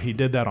read right, he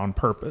did that on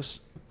purpose.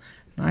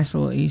 Nice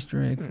little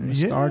Easter egg from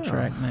Star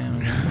Trek,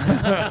 man.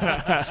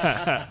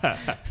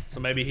 So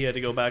maybe he had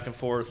to go back and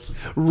forth.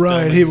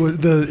 Right. He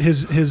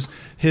was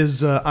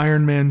his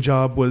Iron Man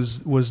job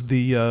was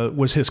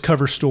his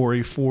cover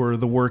story for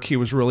the work he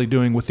was really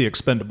doing with The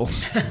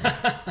Expendables,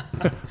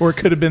 or it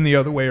could have been the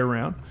other way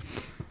around.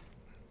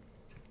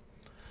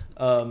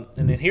 And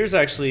then here's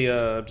actually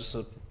just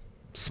a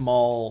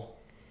small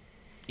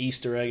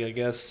Easter egg, I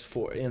guess,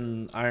 for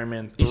in Iron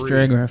Man 3. Easter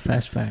egg or a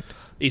fast fact?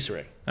 Easter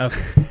egg.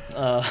 Okay.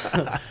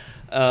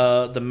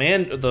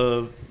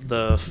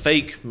 The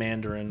fake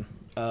Mandarin.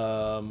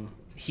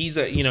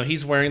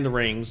 He's wearing the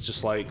rings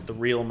just like the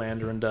real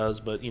Mandarin does,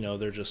 but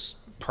they're just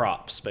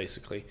props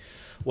basically.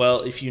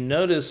 Well, if you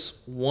notice,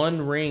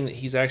 one ring that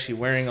he's actually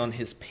wearing on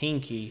his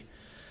pinky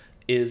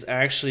is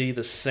actually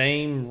the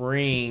same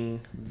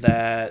ring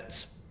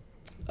that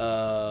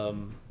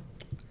I'm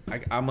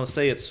gonna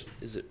say is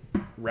it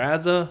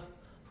Raza,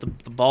 the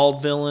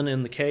bald villain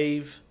in the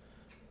cave,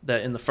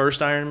 that in the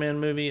first Iron Man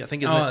movie. I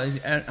think his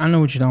name, I know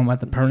what you're talking about.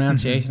 The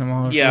pronunciation of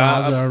all of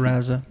Yeah, Raza or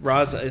Raza.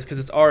 Raza is because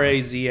it's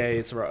Raza.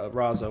 It's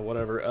Raza,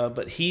 whatever.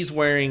 But he's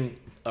wearing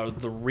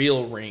the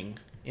real ring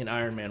in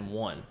Iron Man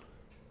 1,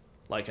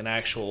 like an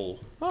actual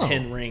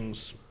 10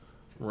 rings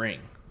ring.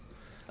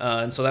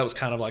 And so that was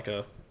kind of like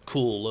a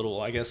cool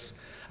little, I guess.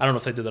 I don't know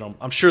if they did that on.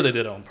 I'm sure they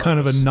did it on purpose. Kind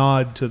of a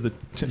nod to the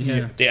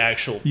the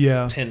actual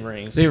Yeah. 10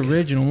 rings. The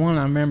original one,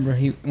 I remember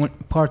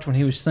parts when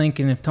he was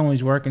thinking if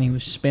Tony's working, he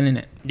was spinning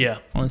it Yeah.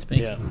 on his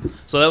pinky. Yeah.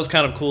 So that was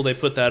kind of cool. They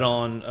put that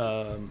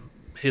on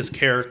his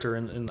character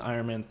in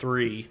Iron Man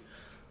 3,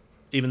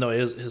 even though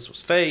his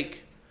was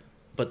fake.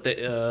 But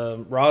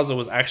Raza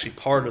was actually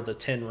part of the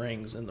 10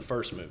 rings in the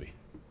first movie.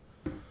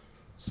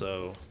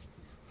 So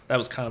that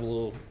was kind of a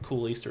little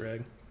cool Easter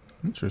egg.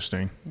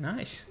 Interesting.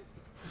 Nice.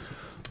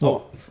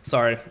 Oh,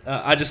 sorry.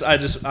 I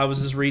was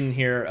just reading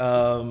here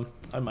on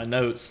my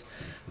notes.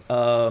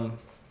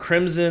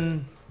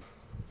 Crimson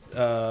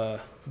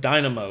Dynamo,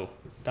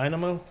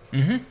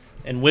 Mm-hmm.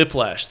 and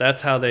Whiplash.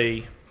 That's how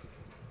they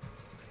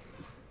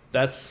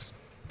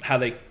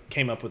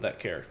came up with that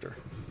character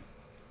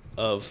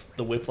of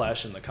the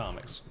Whiplash in the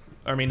comics.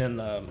 I mean, in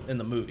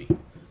the movie, it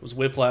was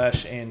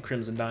Whiplash and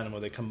Crimson Dynamo.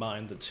 They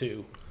combined the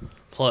two,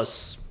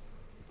 plus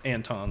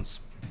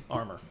Anton's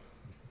armor.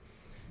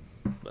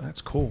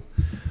 That's cool.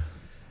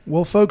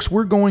 Well, folks,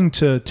 we're going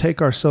to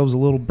take ourselves a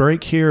little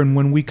break here, and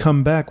when we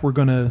come back, we're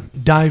going to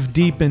dive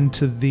deep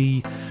into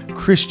the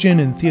Christian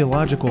and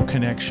theological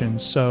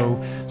connections. So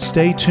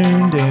stay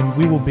tuned, and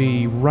we will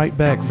be right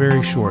back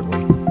very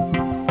shortly.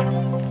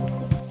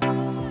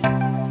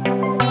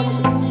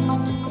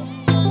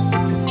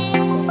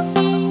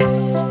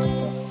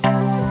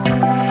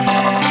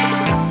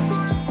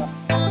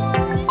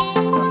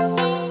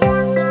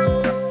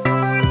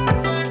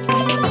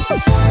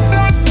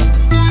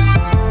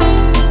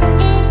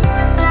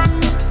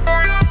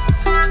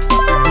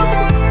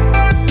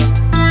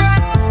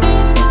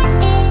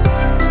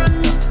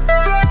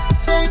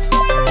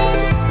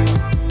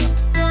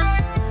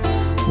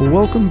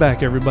 Welcome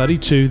back, everybody,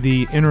 to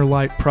the Inner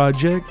Light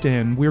Project,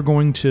 and we're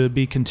going to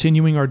be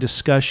continuing our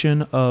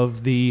discussion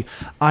of the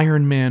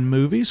Iron Man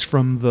movies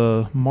from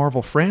the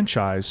Marvel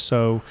franchise.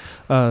 So,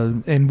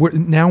 what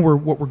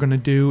we're going to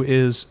do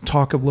is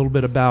talk a little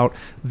bit about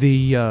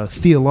the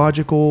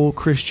theological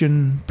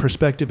Christian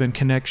perspective and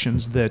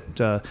connections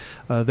that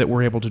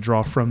we're able to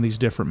draw from these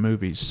different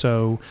movies.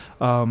 So,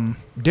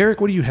 Derek,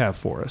 what do you have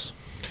for us?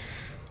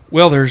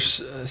 Well,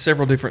 there's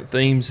several different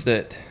themes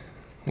that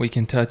we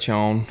can touch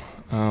on.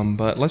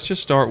 But let's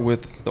just start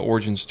with the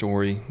origin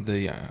story,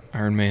 the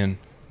Iron Man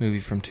movie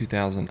from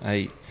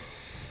 2008.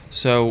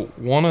 So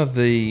one of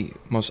the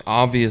most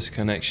obvious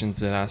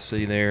connections that I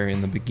see there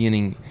in the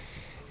beginning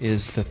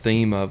is the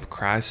theme of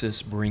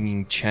crisis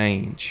bringing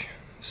change.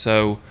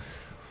 So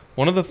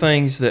one of the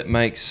things that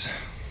makes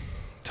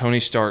Tony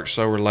Stark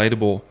so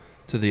relatable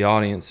to the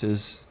audience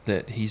is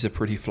that he's a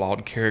pretty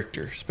flawed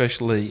character,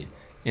 especially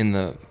in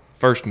the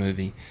first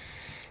movie.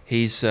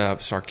 He's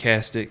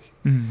sarcastic,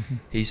 Mm-hmm.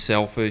 he's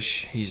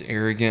selfish, he's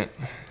arrogant.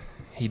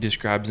 He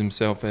describes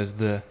himself as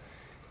the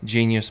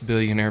genius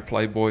billionaire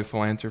playboy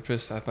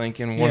philanthropist, I think,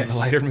 in one of the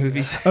later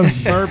movies.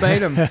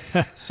 Verbatim.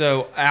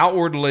 So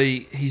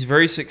outwardly, he's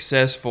very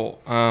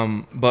successful,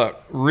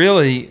 but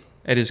really,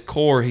 at his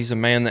core, he's a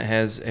man that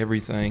has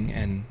everything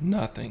and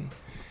nothing.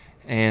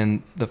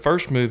 And the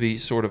first movie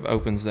sort of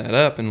opens that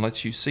up and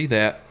lets you see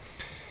that.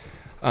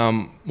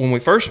 When we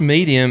first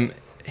meet him,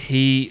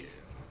 he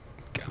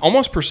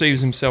almost perceives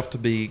himself to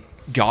be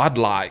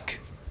godlike,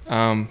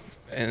 and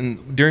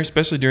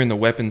especially during the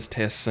weapons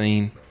test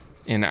scene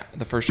in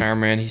the first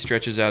Iron Man, he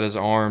stretches out his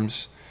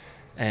arms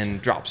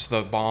and drops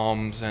the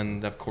bombs,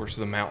 and of course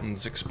the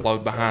mountains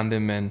explode behind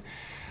him. And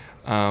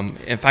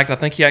in fact, I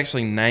think he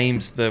actually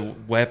names the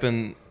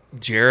weapon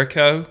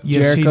Jericho.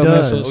 Yes, he Jericho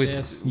does.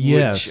 missiles.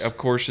 Yes. Which, of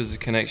course, is a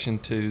connection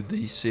to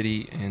the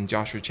city in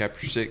Joshua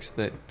chapter 6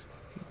 that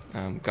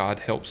God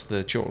helps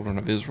the children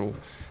of Israel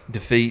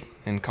defeat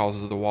and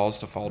causes the walls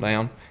to fall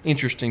down.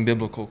 Interesting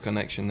biblical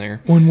connection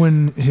there.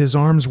 When his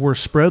arms were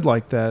spread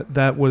like that,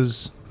 that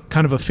was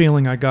kind of a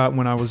feeling I got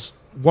when I was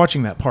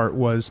watching that part.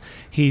 Was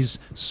he's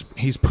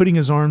putting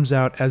his arms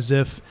out as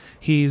if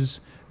he's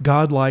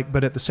godlike,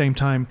 but at the same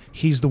time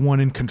he's the one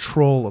in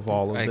control of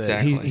all of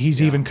Exactly, it. He's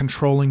yeah. even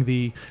controlling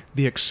the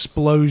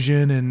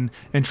explosion and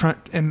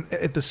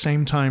at the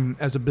same time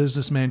as a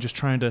businessman just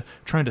trying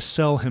to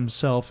sell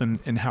himself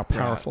and how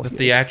powerful the he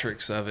is.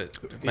 theatrics of it,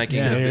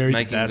 making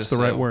That's the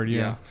right sale. word.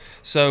 Yeah.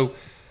 So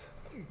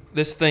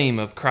this theme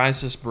of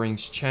crisis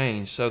brings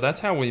change. So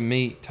that's how we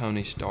meet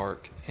Tony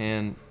Stark.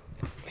 And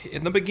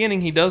in the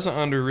beginning, he doesn't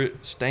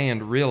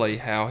understand really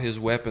how his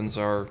weapons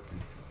are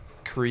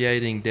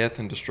creating death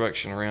and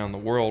destruction around the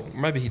world.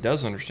 Maybe he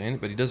does understand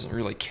it, but he doesn't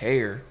really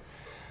care.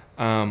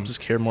 Just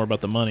care more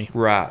about the money.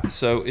 Right.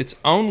 So it's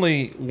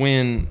only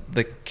when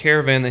the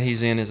caravan that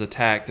he's in is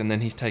attacked and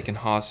then he's taken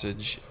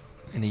hostage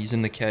and he's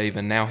in the cave,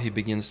 and now he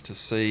begins to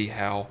see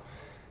how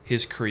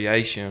his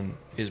creation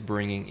is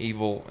bringing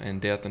evil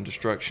and death and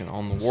destruction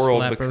on the world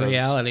Slap of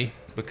reality.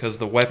 because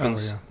the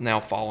weapons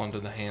now fall into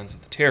the hands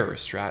of the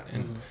terrorists, right?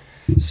 And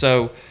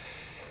so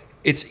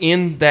it's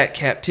in that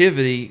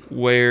captivity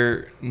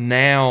where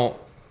now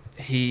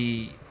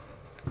he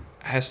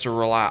has to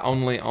rely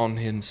only on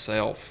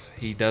himself.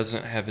 He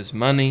doesn't have his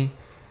money,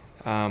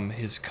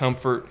 his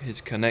comfort,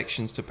 his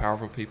connections to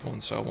powerful people,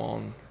 and so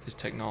on. His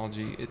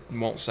technology, it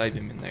won't save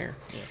him in there.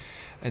 Yeah.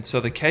 And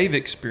so the cave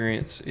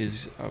experience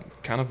is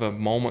kind of a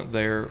moment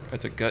there.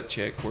 It's a gut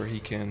check where he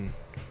can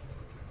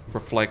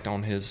reflect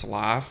on his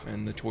life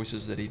and the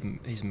choices that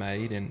he's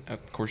made. And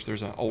of course,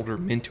 there's an older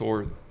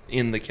mentor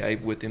in the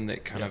cave with him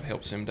that kind of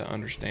helps him to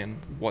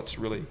understand what's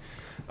really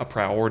a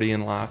priority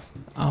in life.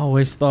 I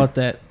always thought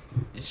that,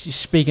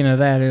 speaking of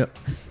that,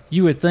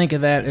 you would think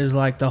of that as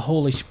like the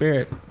Holy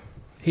Spirit.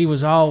 He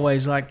was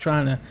always like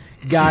trying to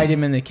guide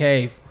him in the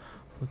cave.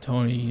 Well,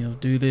 Tony,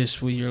 do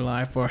this with your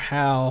life, or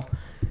how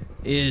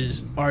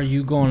are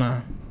you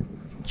gonna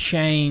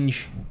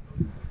change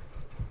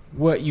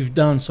what you've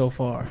done so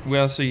far?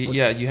 Well, so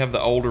you have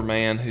the older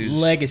man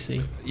who's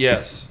Legacy.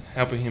 Yes,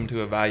 helping him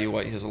to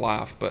evaluate his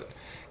life. But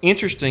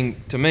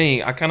interesting to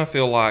me, I kind of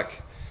feel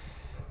like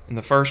in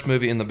the first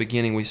movie, in the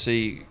beginning, we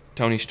see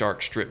Tony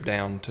Stark stripped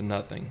down to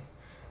nothing.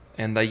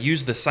 And they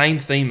use the same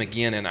theme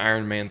again in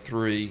Iron Man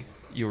 3.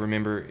 You'll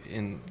remember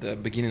in the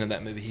beginning of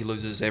that movie, he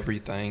loses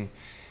everything,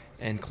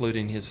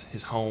 including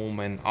his home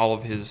and all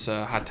of his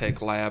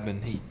high-tech lab,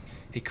 and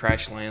he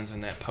crash lands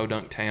in that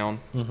podunk town.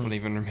 I don't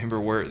even remember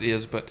where it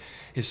is, but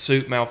his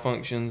suit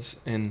malfunctions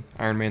in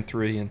Iron Man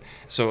 3. And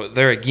so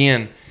there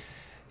again,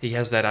 he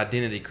has that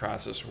identity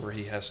crisis where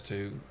he has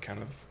to kind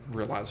of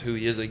realize who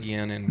he is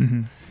again.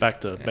 And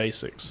Back to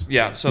basics.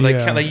 yeah, so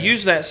they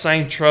use that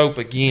same trope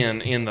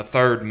again in the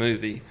third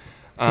movie.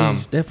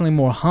 He's definitely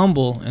more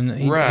humble, and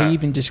he Right.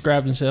 even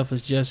described himself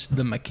as just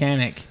the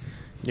mechanic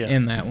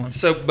in that one.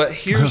 So, but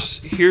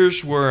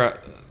here's where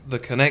the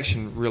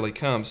connection really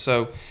comes.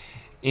 So,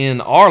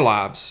 in our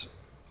lives,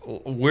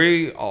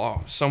 we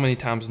are so many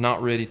times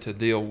not ready to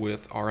deal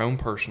with our own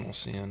personal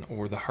sin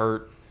or the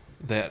hurt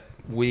that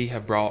we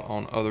have brought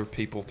on other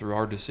people through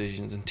our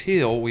decisions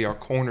until we are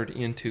cornered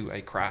into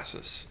a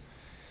crisis.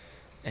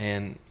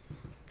 And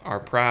our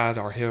pride,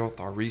 our health,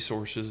 our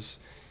resources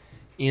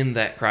in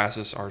that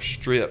crisis are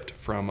stripped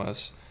from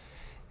us.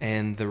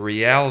 And the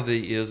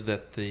reality is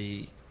that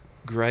the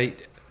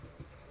great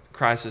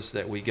crisis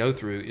that we go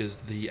through is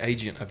the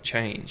agent of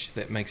change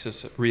that makes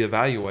us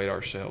reevaluate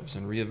ourselves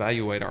and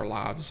reevaluate our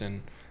lives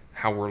and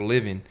how we're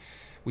living.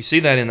 We see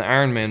that in the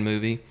Iron Man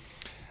movie,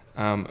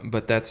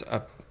 but that's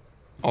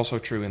also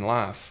true in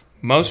life.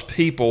 Most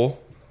people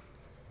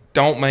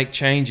don't make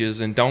changes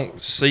and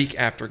don't seek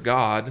after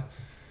God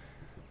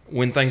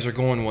when things are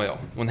going well,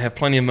 when they have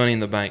plenty of money in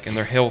the bank and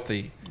they're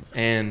healthy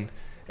and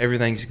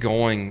everything's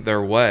going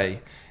their way.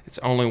 It's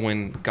only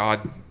when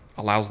God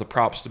allows the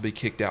props to be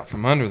kicked out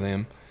from under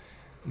them,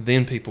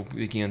 then people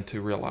begin to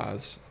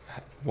realize,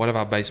 what have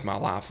I based my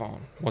life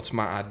on? What's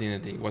my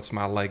identity? What's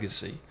my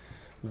legacy?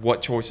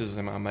 What choices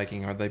am I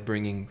making? Are they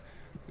bringing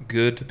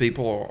good to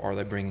people, or are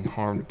they bringing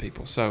harm to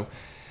people? So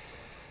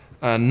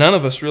none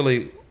of us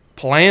really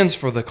plans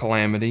for the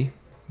calamity,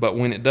 but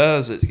when it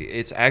does,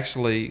 it's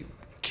actually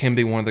can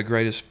be one of the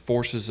greatest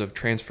forces of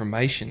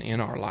transformation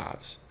in our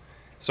lives.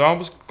 So I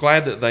was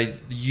glad that they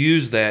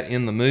used that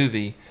in the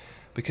movie,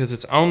 because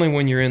it's only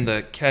when you're in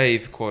the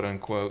cave, quote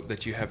unquote,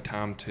 that you have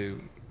time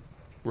to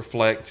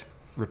reflect,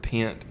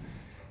 repent,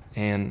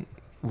 and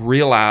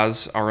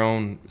realize our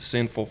own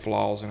sinful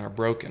flaws and our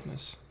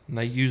brokenness. And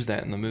they use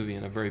that in the movie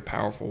in a very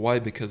powerful way,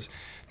 because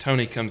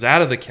Tony comes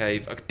out of the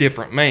cave a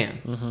different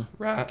man,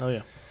 right?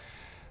 Oh,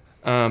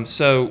 yeah.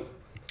 So,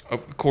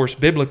 of course,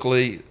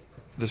 biblically,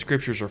 the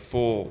scriptures are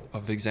full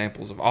of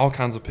examples of all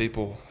kinds of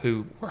people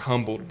who were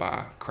humbled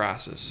by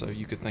crisis. So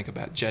you could think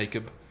about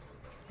Jacob,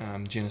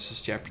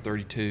 Genesis chapter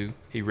 32.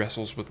 He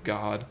wrestles with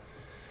God,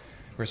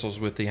 wrestles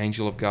with the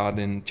angel of God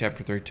in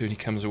chapter 32, and he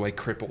comes away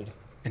crippled.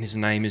 And his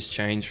name is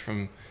changed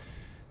from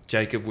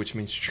Jacob, which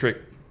means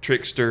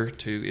trickster,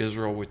 to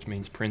Israel, which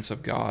means prince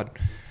of God.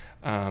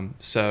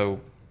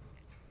 So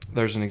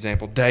there's an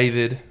example.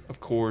 David, of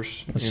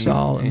course.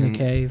 Saul in the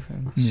cave.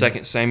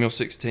 2 Samuel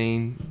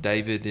 16,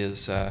 David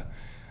is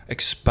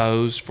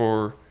exposed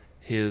for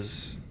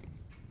his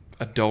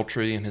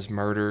adultery and his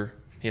murder.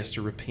 He has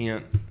to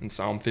repent in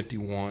Psalm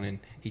 51, and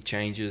he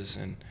changes,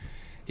 and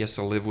he has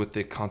to live with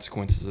the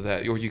consequences of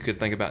that. Or you could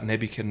think about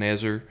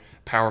Nebuchadnezzar,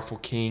 powerful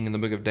king in the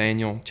book of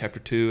Daniel, chapter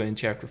 2 and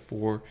chapter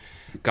 4.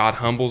 God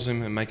humbles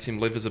him and makes him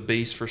live as a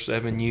beast for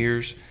 7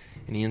 years,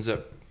 and he ends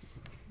up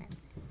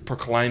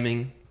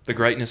proclaiming the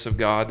greatness of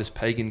God, this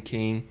pagan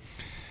king.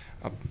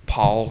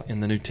 Paul in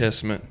the New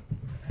Testament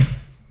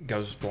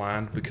goes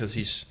blind because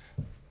he's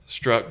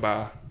struck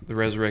by the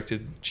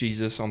resurrected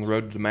Jesus on the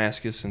road to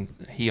Damascus, and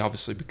he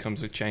obviously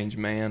becomes a changed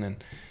man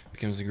and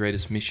becomes the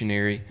greatest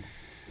missionary.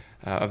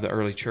 of the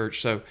early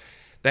church. So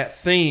that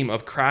theme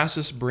of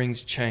crisis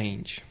brings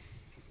change.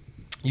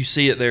 You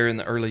see it there in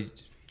the early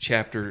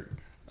chapter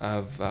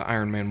of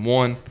Iron Man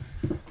 1,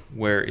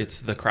 where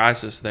it's the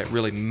crisis that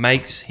really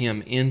makes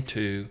him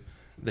into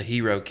the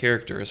hero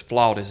character, as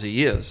flawed as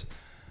he is.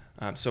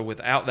 So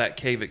without that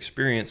cave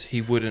experience,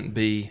 he wouldn't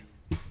be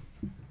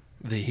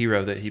the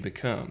hero that he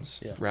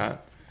becomes, right?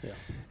 Yeah.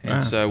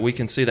 And so we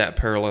can see that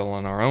parallel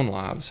in our own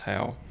lives,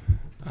 how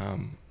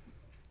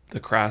the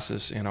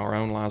crisis in our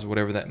own lives,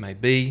 whatever that may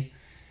be,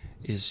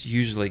 is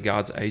usually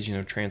God's agent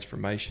of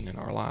transformation in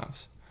our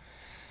lives.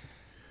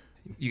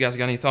 You guys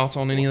got any thoughts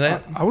on any of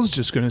that? I was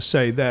just going to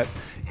say that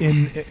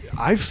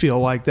I feel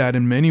like that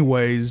in many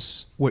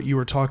ways, what you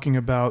were talking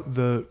about,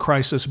 the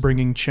crisis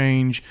bringing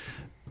change,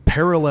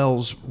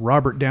 parallels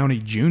Robert Downey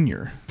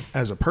Jr.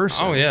 as a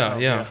person. Oh,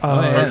 yeah.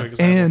 That's a perfect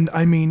example. And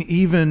I mean,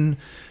 even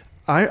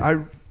I,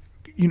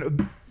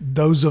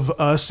 those of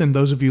us and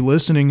those of you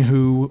listening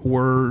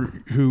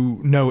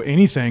who know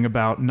anything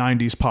about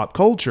 90s pop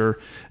culture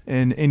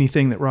and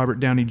anything that Robert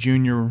Downey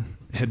Jr.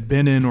 had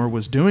been in or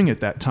was doing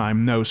at that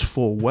time knows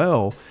full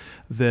well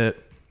that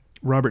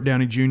Robert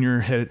Downey Jr.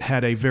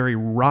 had a very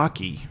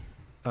rocky,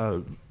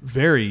 to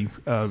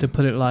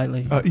put it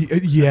lightly.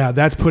 Yeah,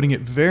 that's putting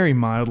it very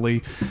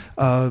mildly,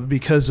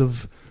 because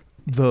of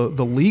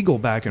the legal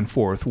back and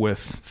forth with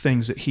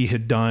things that he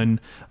had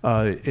done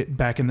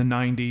back in the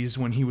 90s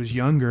when he was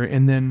younger,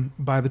 and then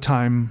by the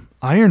time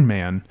Iron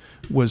Man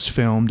was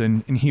filmed,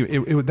 and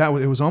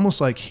it was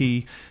almost like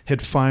he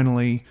had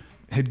finally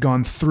had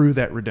gone through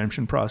that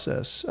redemption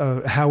process.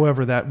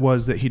 However that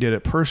was that he did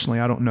it personally,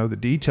 I don't know the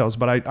details,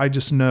 but I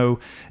just know,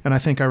 and I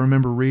think I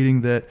remember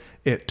reading that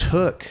it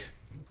took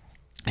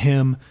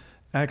him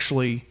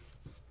actually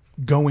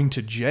going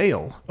to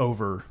jail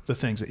over the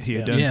things that he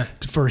had done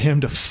for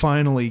him to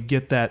finally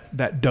get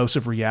that dose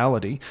of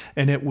reality.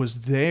 And it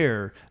was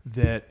there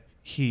that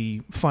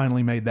he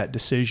finally made that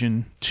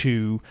decision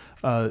to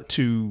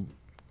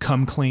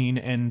come clean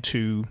and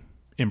to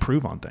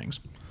improve on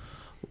things.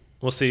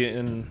 We'll see.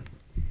 And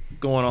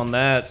going on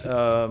that,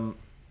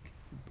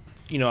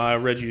 I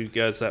read you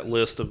guys that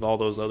list of all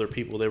those other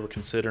people they were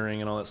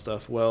considering and all that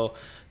stuff. Well,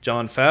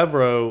 Jon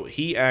Favreau,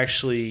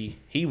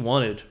 he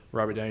wanted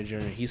Robert Downey Jr.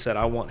 He said,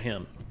 I want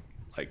him.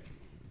 Like,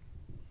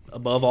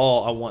 above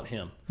all, I want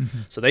him.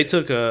 Mm-hmm. So they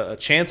took a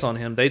chance on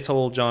him. They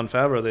told Jon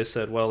Favreau, they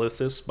said, well, if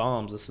this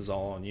bombs, this is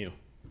all on you.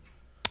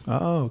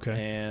 Oh, okay.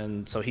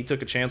 And so he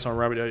took a chance on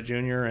Robert Downey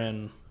Jr.,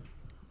 and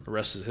the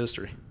rest is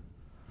history.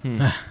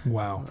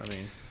 Wow. I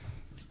mean,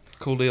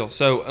 cool deal.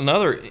 So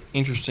another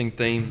interesting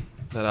theme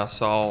that I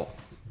saw,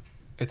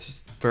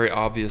 it's very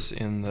obvious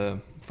in the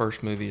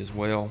first movie as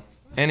well,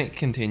 and it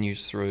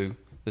continues through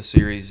the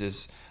series,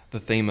 is the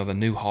theme of a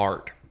new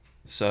heart.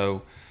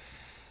 So,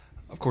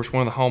 of course,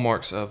 one of the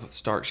hallmarks of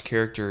Stark's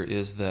character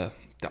is the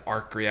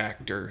arc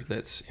reactor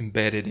that's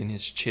embedded in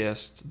his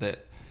chest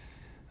that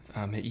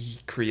he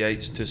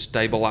creates to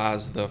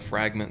stabilize the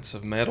fragments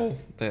of metal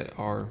that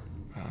are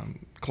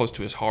close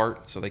to his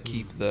heart, so they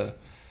keep the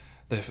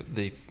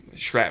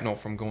shrapnel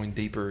from going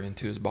deeper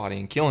into his body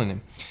and killing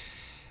him.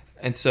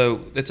 And so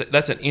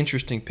that's an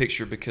interesting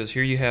picture, because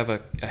here you have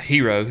a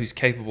hero who's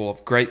capable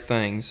of great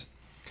things,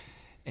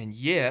 and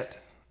yet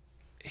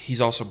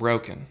he's also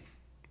broken.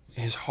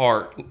 His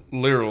heart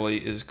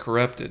literally is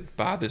corrupted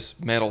by this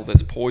metal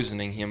that's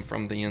poisoning him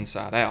from the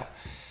inside out.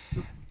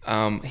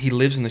 He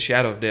lives in the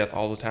shadow of death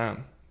all the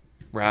time,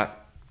 right?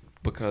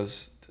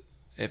 Because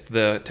if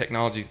the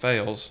technology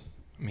fails,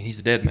 I mean, he's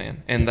a dead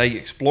man. And they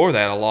explore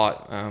that a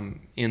lot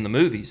in the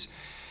movies.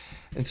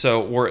 And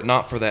so were it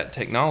not for that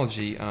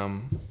technology,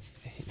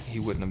 he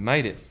wouldn't have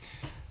made it.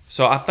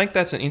 So I think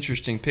that's an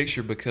interesting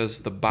picture, because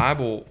the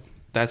Bible,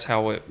 that's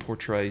how it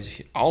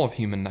portrays all of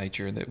human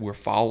nature, that we're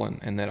fallen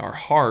and that our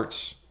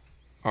hearts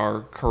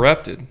are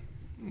corrupted.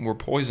 We're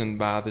poisoned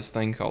by this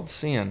thing called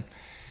sin.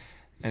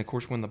 And of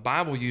course, when the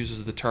Bible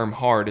uses the term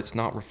heart, it's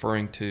not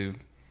referring to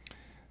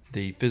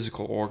the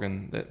physical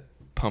organ that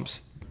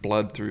pumps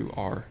blood through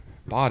our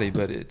body,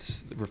 but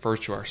it refers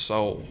to our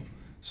soul.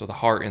 So the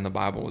heart in the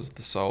Bible is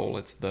the soul.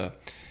 It's the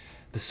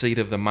seat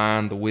of the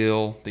mind, the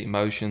will, the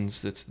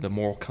emotions. It's the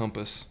moral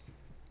compass.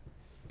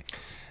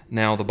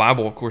 Now, the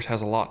Bible, of course,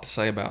 has a lot to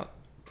say about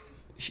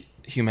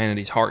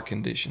humanity's heart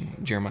condition.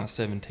 Jeremiah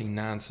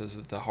 17:9 says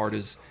that the heart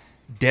is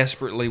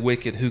desperately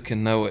wicked. Who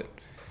can know it?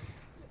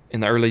 In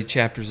the early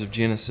chapters of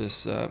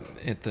Genesis,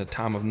 at the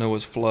time of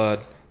Noah's flood,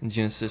 in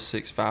Genesis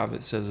 6:5,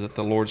 it says that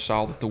the Lord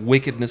saw that the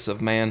wickedness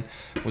of man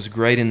was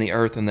great in the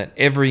earth, and that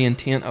every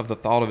intent of the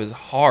thought of his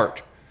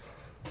heart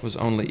was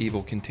only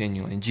evil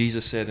continually. And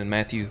Jesus said in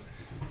Matthew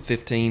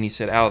 15, he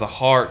said, out of the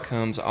heart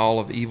comes all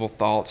of evil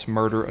thoughts,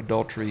 murder,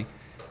 adultery,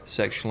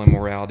 sexual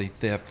immorality,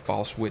 theft,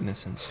 false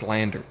witness, and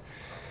slander.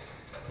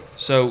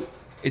 So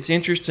it's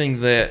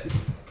interesting that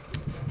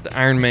the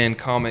Iron Man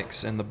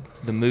comics and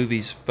the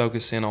movies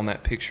focus in on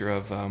that picture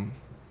of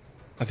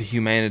a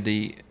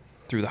humanity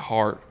through the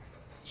heart.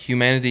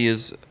 Humanity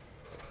is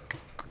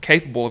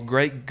capable of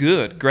great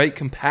good, great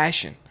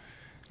compassion,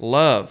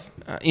 love,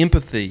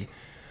 empathy,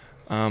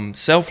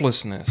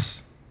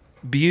 selflessness,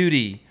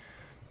 beauty,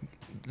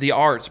 the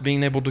arts,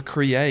 being able to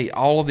create,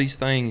 all of these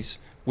things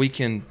we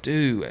can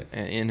do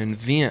and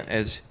invent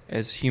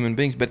as human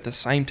beings. But at the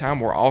same time,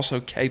 we're also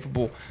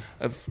capable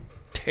of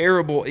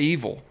terrible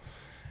evil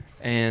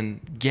and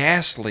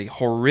ghastly,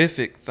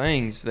 horrific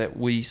things that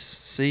we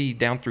see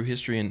down through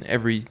history and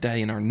every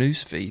day in our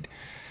news feed.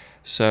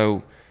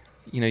 So,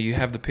 you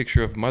have the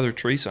picture of Mother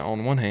Teresa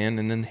on one hand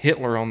and then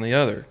Hitler on the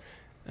other.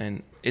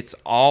 And it's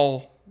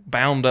all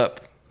bound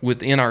up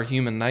within our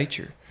human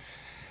nature.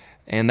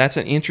 And that's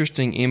an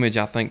interesting image,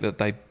 I think, that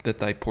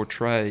they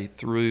portray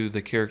through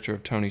the character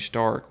of Tony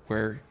Stark,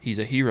 where he's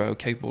a hero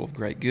capable of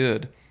great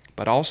good,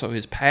 but also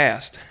his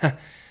past,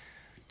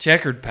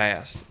 checkered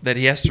past, that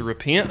he has to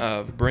repent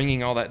of,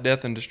 bringing all that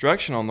death and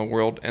destruction on the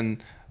world.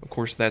 And, of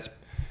course, that's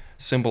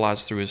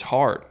symbolized through his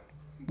heart,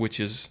 which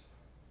is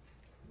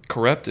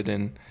corrupted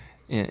and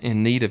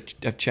in need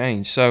of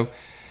change. So,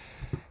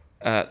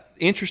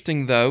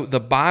 interesting, though, the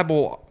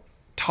Bible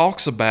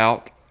talks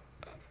about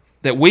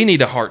that we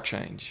need a heart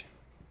change.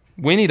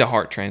 We need a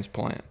heart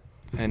transplant.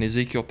 And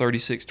Ezekiel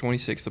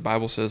 36:26, the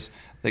Bible says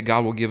that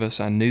God will give us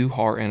a new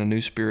heart and a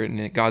new spirit.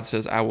 And God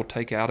says, I will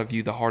take out of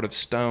you the heart of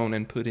stone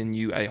and put in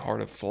you a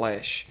heart of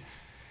flesh.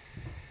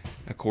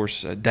 Of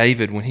course,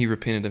 David, when he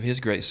repented of his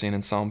great sin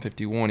in Psalm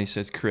 51, he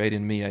says, create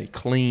in me a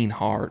clean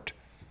heart.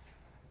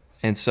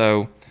 And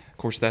so, of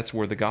course, that's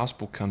where the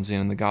gospel comes in.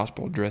 And the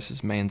gospel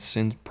addresses man's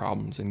sin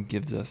problems and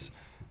gives us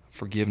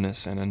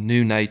forgiveness and a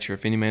new nature.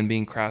 If any man be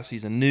in Christ,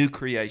 he's a new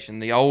creation.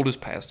 The old has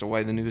passed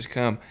away, the new has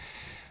come.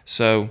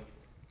 So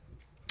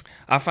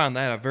I find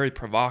that a very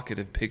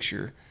provocative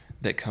picture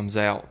that comes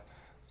out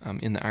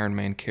in the Iron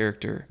Man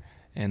character,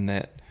 and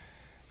that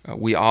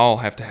we all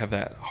have to have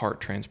that heart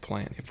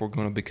transplant if we're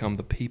going to become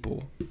the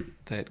people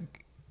that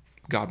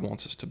God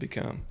wants us to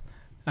become.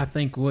 I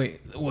think the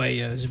way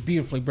it's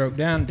beautifully broke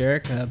down,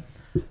 Derek.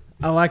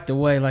 I like the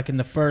way, like in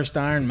the first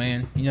Iron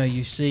Man,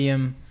 you see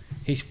him,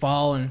 he's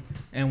fallen,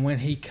 and when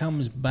he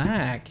comes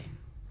back,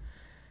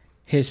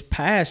 his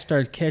past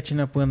started catching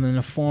up with him in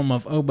the form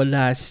of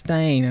Obadiah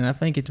Stane, and I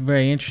think it's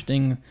very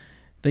interesting.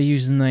 They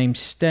use the name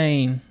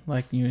Stain,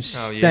 like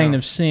stain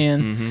of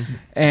sin, Mm-hmm.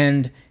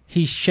 and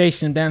he's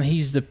chasing him down.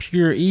 He's the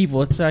pure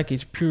evil. It's like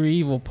his pure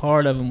evil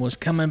part of him was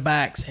coming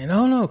back, saying,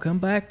 "Oh no, come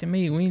back to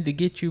me. We need to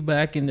get you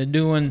back into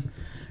doing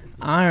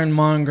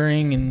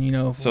ironmongering,"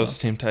 and So it's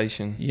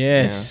temptation.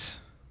 Yes.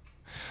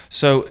 Yeah.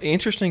 So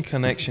interesting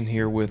connection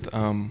here with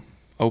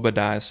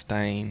Obadiah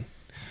Stane.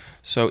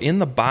 So in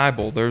the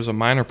Bible, there's a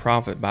minor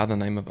prophet by the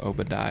name of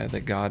Obadiah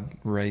that God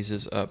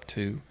raises up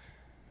to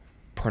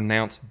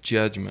pronounce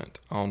judgment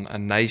on a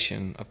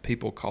nation of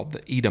people called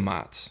the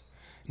Edomites.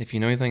 And if you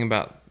know anything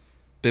about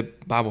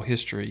Bible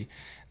history,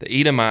 the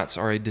Edomites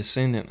are a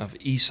descendant of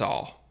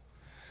Esau.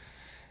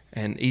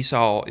 And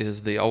Esau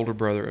is the older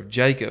brother of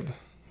Jacob,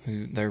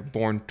 who they're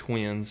born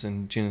twins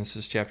in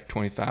Genesis chapter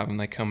 25, and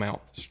they come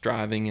out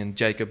striving, and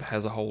Jacob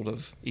has a hold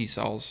of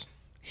Esau's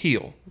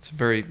heel. It's a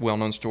very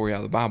well-known story out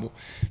of the Bible.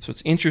 So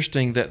it's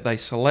interesting that they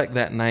select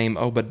that name,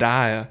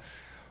 Obadiah,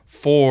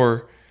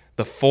 for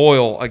the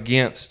foil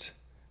against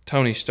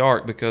Tony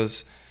Stark,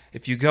 because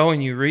if you go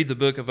and you read the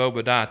book of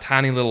Obadiah,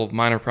 tiny little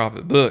minor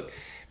prophet book,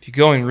 if you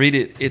go and read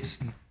it,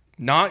 it's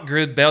not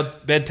good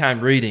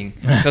bedtime reading,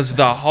 because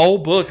the whole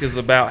book is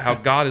about how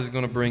God is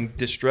going to bring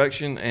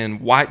destruction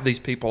and wipe these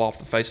people off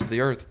the face of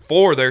the earth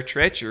for their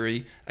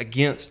treachery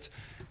against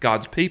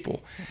God's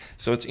people.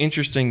 So it's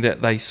interesting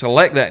that they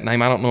select that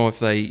name. I don't know if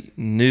they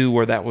knew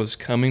where that was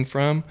coming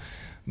from,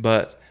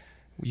 but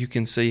you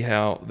can see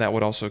how that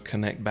would also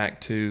connect back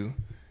to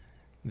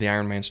the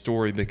Iron Man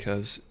story,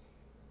 because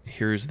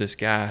here's this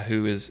guy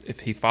who is,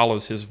 if he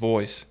follows his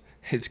voice,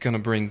 it's going to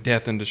bring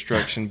death and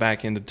destruction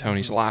back into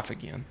Tony's life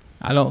again.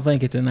 I don't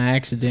think it's an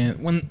accident.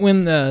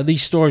 When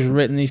these stories were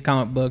written, these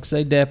comic books,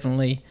 they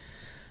definitely,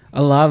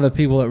 a lot of the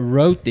people that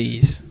wrote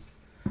these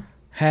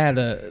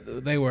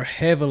they were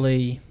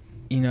heavily,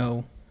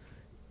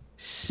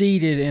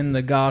 seated in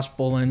the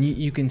gospel, and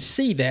you can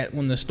see that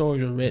when the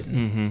stories were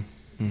written.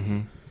 Mm-hmm. Mm-hmm.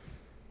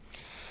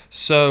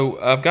 So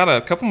I've got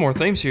a couple more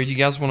themes here. Do you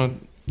guys want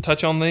to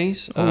touch on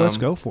these? Let's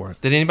go for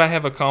it. Did anybody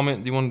have a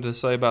comment you wanted to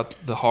say about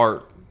the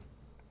heart?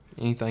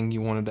 Anything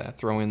you wanted to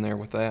throw in there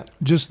with that?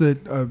 Just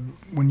that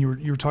when you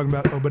were talking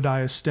about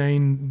Obadiah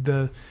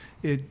Stane,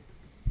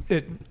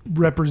 it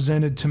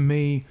represented to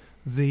me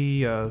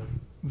the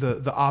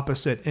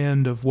opposite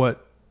end of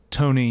what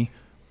Tony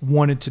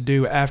wanted to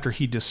do after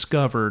he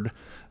discovered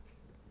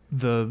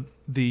the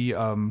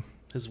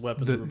his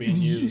weapons were being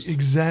used.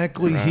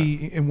 Exactly.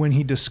 Right. And when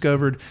he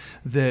discovered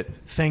that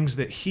things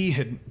that he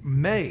had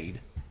made,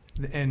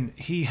 and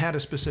he had a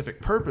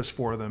specific purpose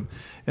for them,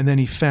 and then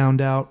he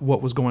found out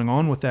what was going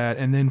on with that,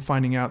 and then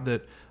finding out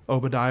that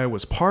Obadiah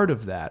was part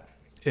of that,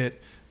 it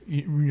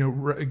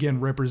again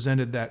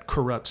represented that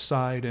corrupt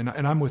side. And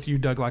I'm with you,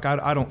 Doug. Like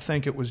I don't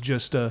think it was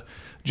just a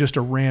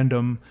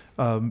random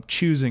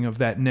choosing of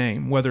that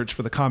name, whether it's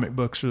for the comic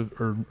books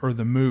or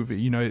the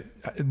movie.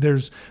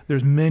 There's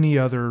many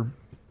other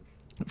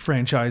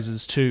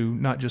franchises too,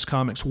 not just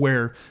comics,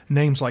 where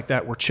names like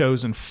that were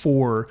chosen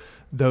for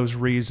those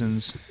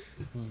reasons.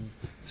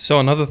 So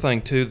another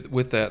thing too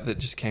with that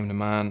just came to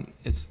mind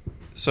is,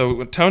 so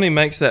when Tony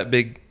makes that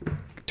big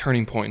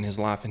turning point in his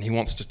life and he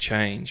wants to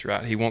change,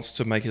 right? He wants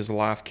to make his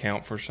life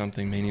count for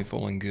something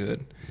meaningful and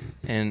good.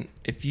 And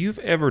if you've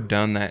ever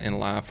done that in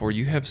life, or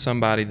you have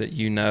somebody that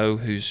you know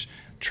who's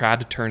tried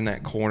to turn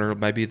that corner,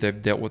 maybe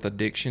they've dealt with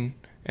addiction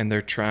and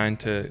they're trying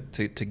to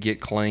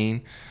get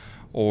clean,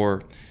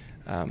 or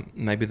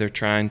maybe they're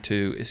trying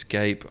to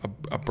escape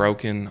a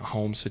broken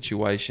home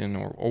situation,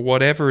 or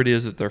whatever it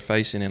is that they're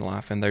facing in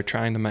life, and they're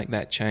trying to make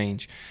that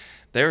change.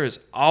 There is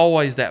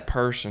always that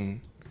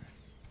person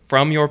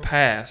from your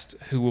past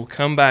who will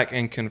come back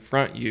and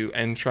confront you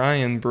and try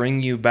and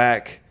bring you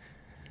back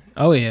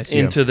Oh yes,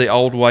 into the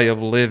old way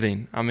of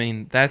living. I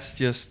mean, that's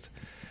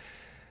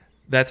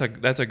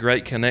a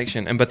great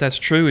connection, but that's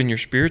true in your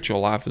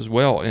spiritual life as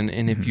well.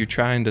 And if you're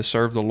trying to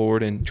serve the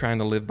Lord and trying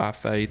to live by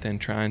faith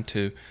and trying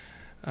to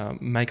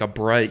make a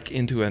break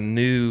into a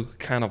new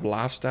kind of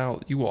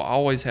lifestyle, you will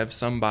always have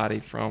somebody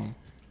from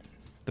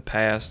the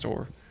past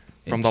or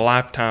from the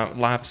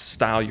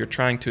lifestyle you're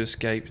trying to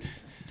escape.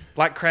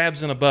 Like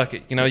crabs in a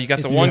bucket, you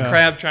got the one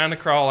crab trying to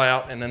crawl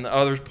out, and then the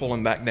others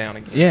pulling back down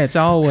again. Yeah, it's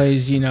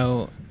always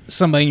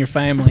somebody in your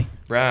family.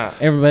 Right.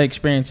 Everybody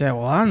experienced that.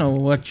 Well, I know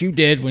what you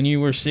did when you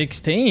were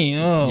 16.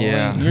 Oh,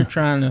 yeah. And you're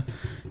trying to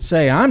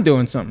say I'm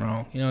doing something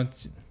wrong.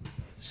 It's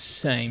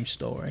same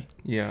story.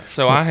 Yeah.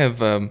 So I've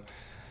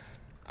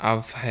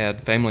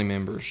had family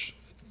members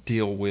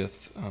deal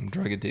with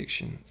drug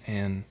addiction,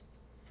 and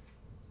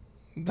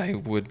they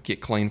would get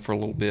clean for a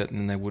little bit, and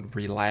then they would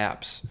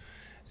relapse.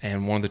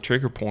 And one of the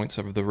trigger points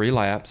of the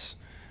relapse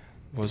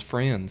was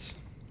friends.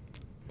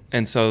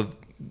 And so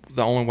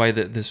the only way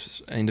that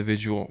this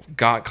individual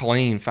got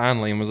clean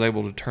finally and was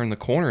able to turn the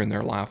corner in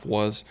their life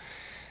was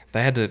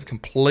they had to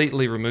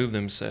completely remove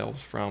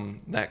themselves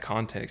from that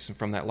context and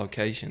from that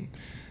location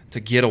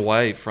to get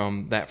away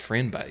from that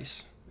friend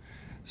base.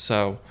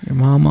 So your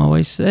mom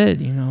always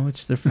said,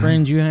 it's the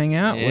friends you hang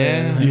out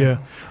with. Yeah.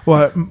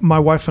 Well, my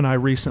wife and I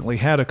recently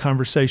had a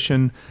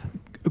conversation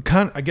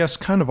kind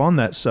of on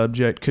that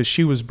subject, because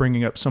she was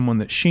bringing up someone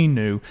that she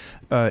knew,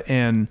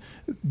 and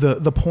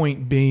the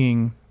point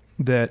being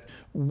that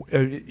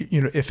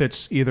if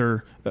it's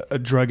either a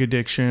drug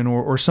addiction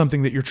or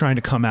something that you're trying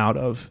to come out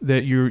of,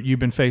 that you've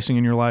been facing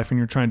in your life and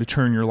you're trying to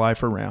turn your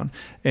life around.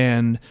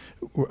 And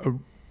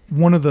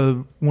one of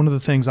the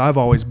things I've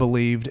always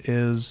believed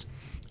is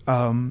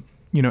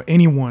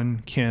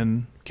anyone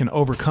can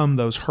overcome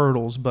those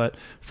hurdles, but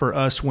for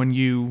us, when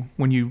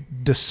you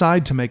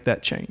decide to make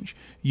that change,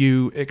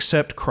 you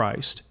accept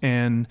Christ,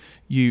 and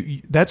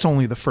that's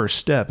only the first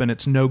step, and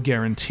it's no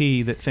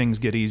guarantee that things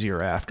get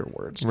easier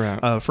afterwards.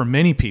 Right. For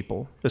many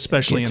people,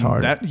 especially in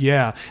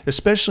harder.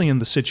 especially in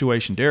the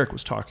situation Derek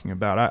was talking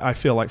about, I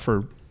feel like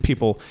for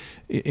people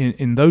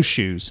in those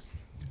shoes,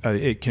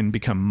 it can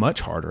become much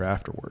harder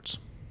afterwards.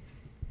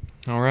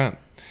 All right.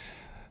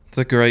 That's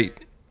a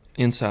great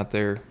insight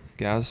there,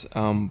 guys.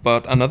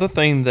 But another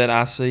thing that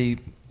I see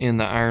in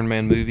the Iron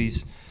Man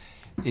movies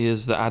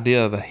is the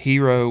idea of a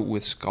hero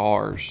with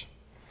scars.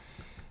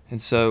 And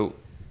so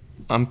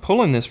I'm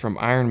pulling this from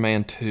Iron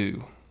Man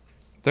 2.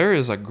 There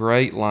is a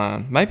great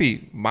line,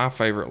 maybe my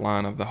favorite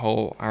line of the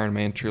whole Iron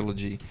Man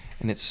trilogy,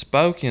 and it's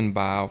spoken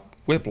by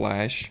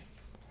Whiplash,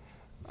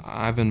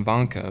 Ivan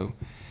Vanko,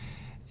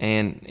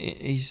 and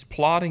he's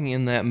plotting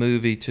in that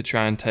movie to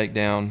try and take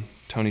down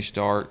Tony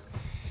Stark.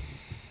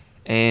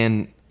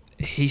 And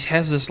he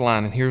has this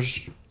line, and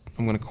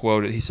I'm going to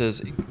quote it. He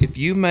says, "If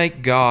you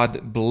make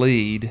God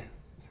bleed,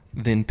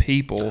 then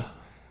people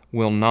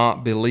will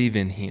not believe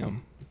in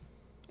him."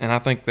 And I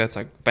think that's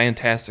a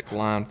fantastic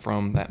line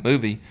from that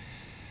movie.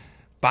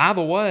 By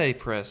the way,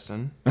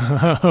 Preston.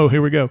 Oh,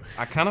 here we go.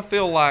 I kind of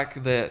feel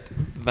like that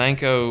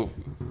Vanko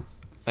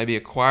maybe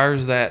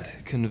acquires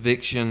that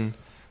conviction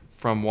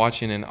from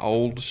watching an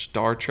old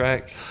Star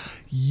Trek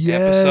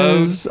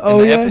episode.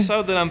 Oh, and the yeah.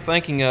 episode that I'm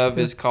thinking of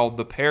is called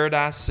The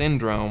Paradise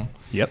Syndrome.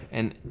 Yep.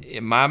 And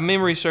if my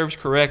memory serves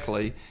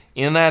correctly,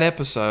 in that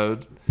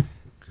episode,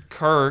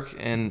 Kirk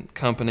and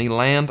company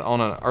land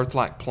on an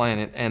Earth-like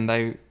planet, and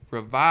they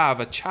revive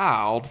a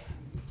child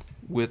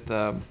with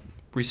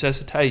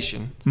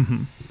resuscitation.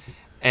 Mm-hmm.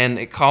 And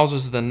it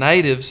causes the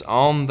natives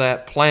on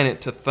that planet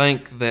to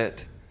think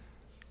that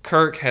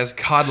Kirk has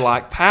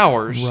godlike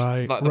powers,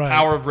 Right, like the right.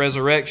 power of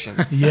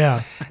resurrection.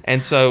 Yeah.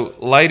 And so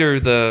later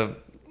the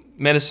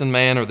medicine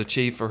man or the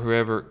chief or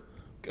whoever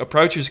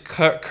approaches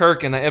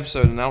Kirk in that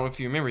episode, and I don't know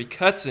if you remember, he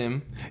cuts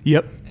him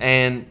Yep.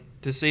 and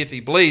to see if he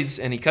bleeds,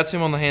 and he cuts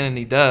him on the hand, and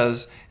he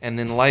does, and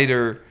then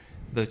later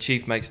the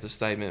chief makes the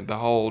statement,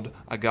 "Behold,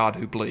 a God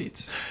who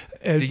bleeds."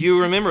 Do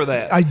you remember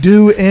that? I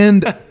do,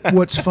 and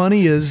what's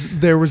funny is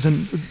there was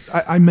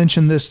I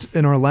mentioned this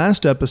in our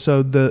last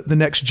episode, the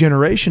Next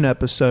Generation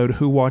episode,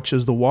 Who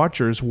Watches the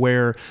Watchers,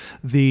 where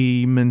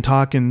the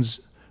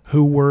Mintakans,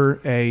 who were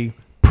a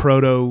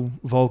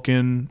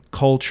proto-Vulcan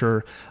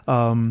culture,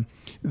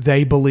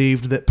 they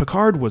believed that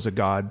Picard was a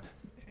god.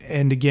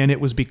 and again, it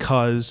was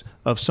because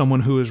of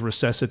someone who was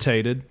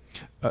resuscitated,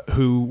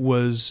 who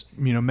was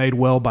made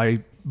well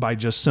by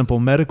just simple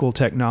medical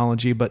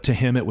technology, but to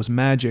him it was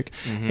magic.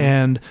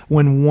 And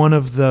when one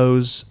of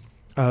those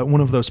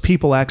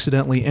people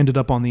accidentally ended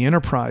up on the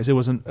Enterprise, it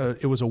was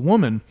a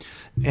woman,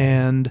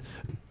 and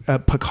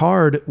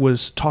Picard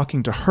was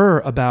talking to her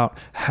about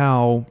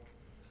how,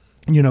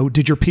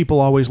 did your people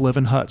always live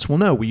in huts? Well,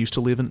 no, we used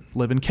to live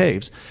in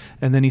caves.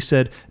 And then he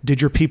said, did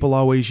your people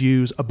always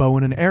use a bow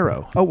and an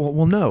arrow? Oh,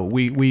 well, no,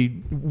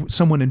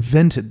 someone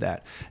invented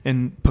that.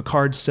 And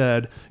Picard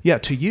said, yeah,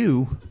 to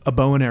you, a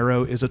bow and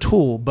arrow is a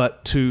tool,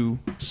 but to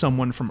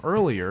someone from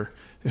earlier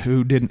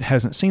who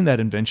hasn't seen that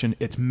invention,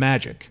 it's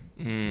magic.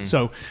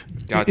 So,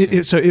 Gotcha.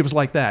 it was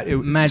like that.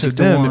 Magic to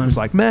them, to one, it was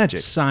like magic.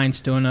 science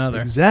to another.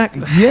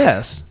 Exactly.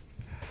 Yes.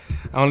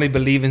 I only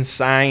believe in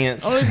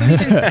science. Oh,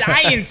 believe in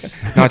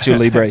science. Nacho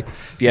Libre.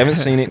 If you haven't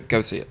seen it,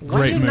 go see it. Why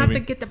Great you not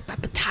movie. to get the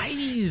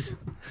hepatitis?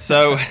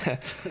 So,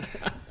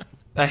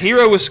 a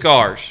hero with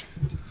scars.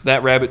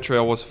 That rabbit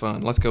trail was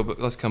fun.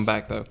 Let's come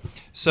back though.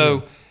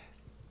 So,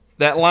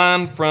 that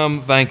line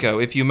from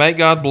Vanko: "If you make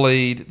God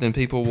bleed, then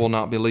people will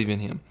not believe in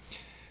Him."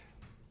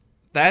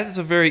 That's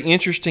a very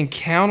interesting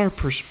counter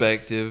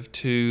perspective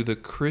to the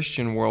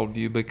Christian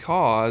worldview,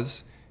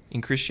 because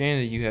in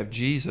Christianity you have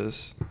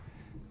Jesus,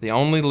 the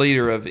only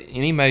leader of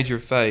any major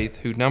faith,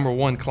 who number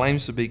one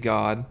claims to be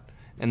God,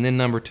 and then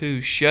number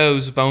two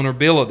shows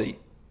vulnerability.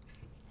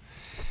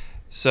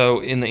 So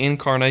in the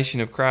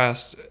incarnation of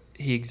Christ,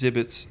 he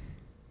exhibits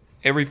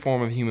every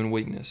form of human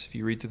weakness. If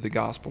you read through the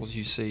Gospels,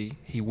 you see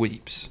he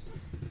weeps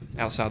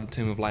outside the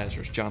tomb of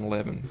Lazarus, John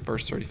 11,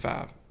 verse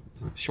 35.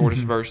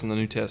 Shortest verse in the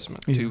New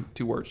Testament. Yeah.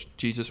 Two words.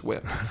 Jesus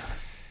wept.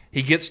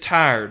 He gets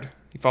tired.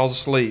 He falls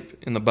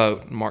asleep in the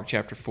boat in Mark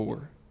chapter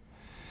 4.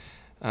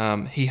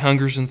 He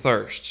hungers and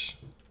thirsts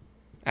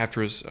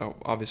after his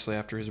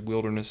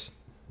wilderness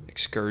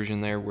excursion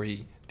there, where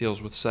he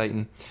deals with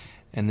Satan.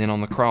 And then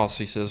on the cross,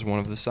 he says one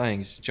of the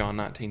sayings, John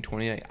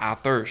 19:28, I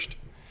thirst.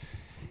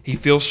 He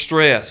feels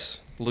stress.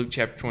 Luke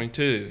chapter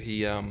 22.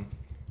 He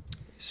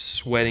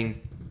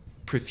sweating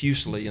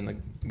profusely in the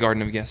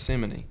Garden of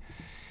Gethsemane.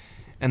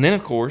 And then,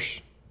 of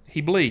course, he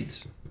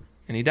bleeds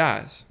and he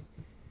dies.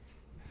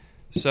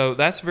 So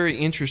that's very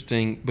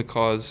interesting,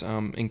 because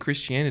in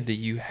Christianity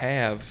you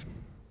have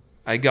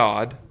a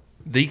God,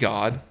 the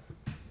God,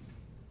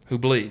 who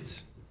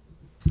bleeds.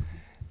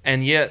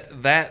 And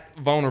yet that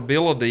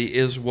vulnerability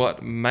is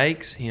what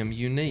makes him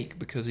unique,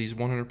 because he's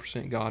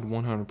 100% God,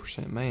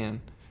 100%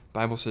 man. The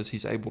Bible says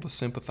he's able to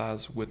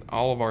sympathize with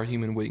all of our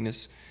human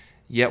weakness,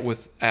 yet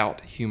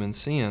without human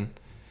sin.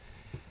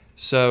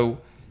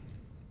 So,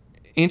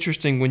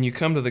 interesting, when you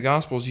come to the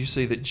Gospels, you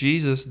see that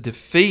Jesus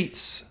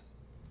defeats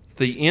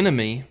the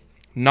enemy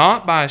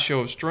not by a show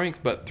of strength,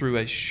 but through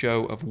a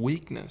show of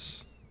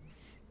weakness.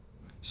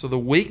 So the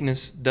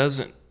weakness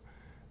doesn't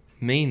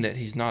mean that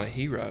he's not a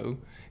hero.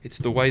 It's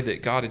the way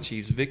that God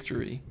achieves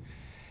victory.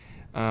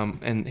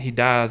 And he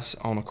dies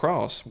on a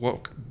cross.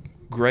 What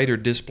greater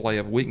display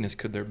of weakness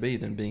could there be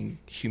than being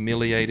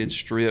humiliated,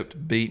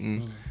 stripped,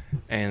 beaten,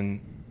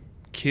 and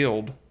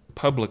killed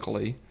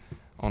publicly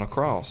on a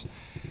cross?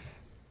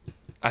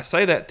 I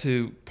say that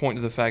to point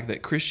to the fact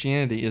that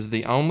Christianity is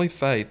the only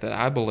faith that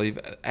I believe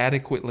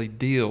adequately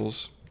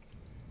deals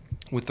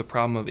with the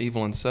problem of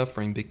evil and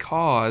suffering,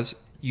 because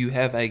you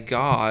have a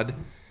God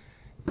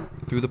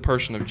through the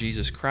person of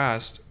Jesus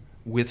Christ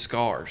with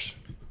scars.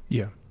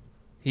 Yeah.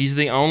 He's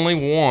the only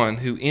one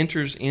who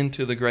enters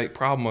into the great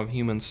problem of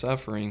human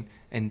suffering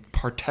and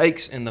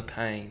partakes in the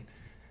pain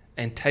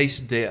and tastes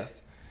death.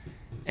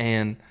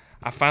 And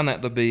I find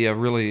that to be a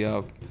really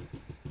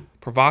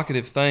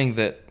provocative thing,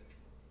 that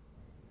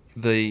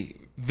the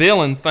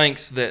villain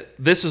thinks that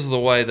this is the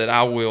way that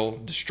I will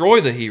destroy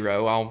the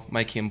hero. I'll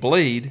make him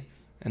bleed,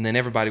 and then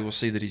everybody will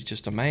see that he's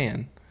just a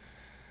man.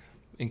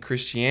 In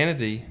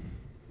Christianity,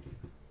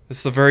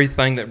 it's the very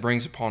thing that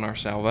brings upon our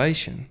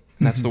salvation.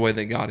 And that's the way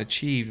that God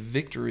achieved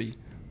victory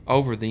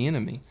over the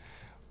enemy,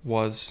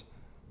 was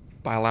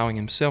by allowing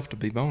himself to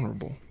be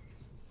vulnerable.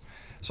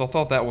 So I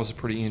thought that was a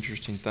pretty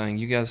interesting thing.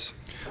 You guys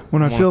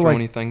When I want to feel throw like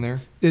anything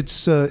there?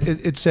 it's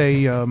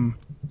a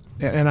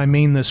and I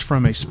mean this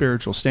from a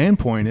spiritual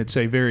standpoint, it's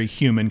a very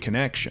human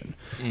connection.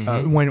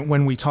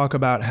 When we talk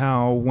about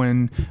how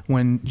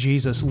when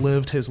Jesus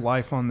lived his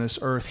life on this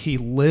earth, he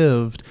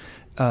lived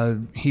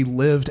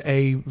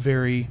a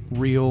very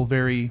real,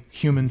 very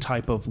human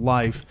type of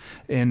life,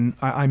 and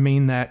I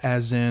mean that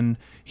as in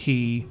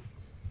he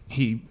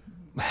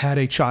had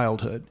a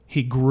childhood,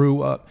 he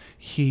grew up,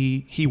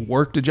 he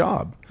worked a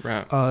job,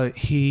 Right.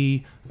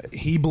 He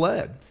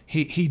bled,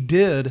 he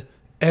did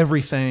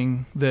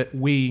everything that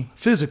we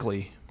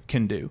physically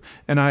can do.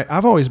 And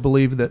I've always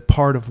believed that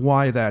part of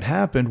why that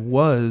happened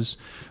was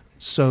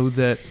so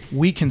that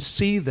we can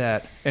see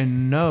that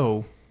and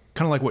know,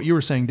 kind of like what you were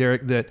saying,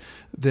 Derek,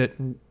 that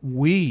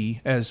we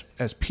as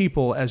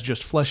people, as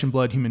just flesh and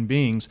blood human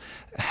beings,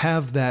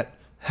 have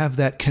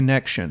that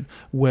connection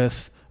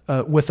with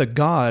a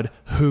God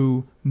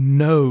who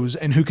knows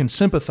and who can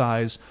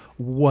sympathize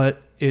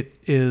what it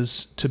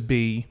is to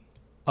be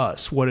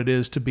us, what it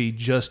is to be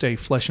just a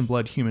flesh and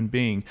blood human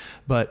being,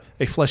 but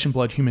a flesh and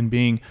blood human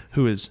being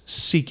who is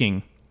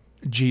seeking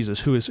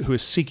Jesus, who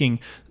is seeking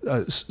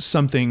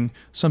something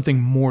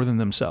more than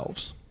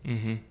themselves.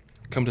 Mm-hmm.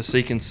 Come to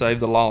seek and save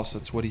the lost.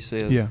 That's what he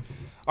says. Yeah.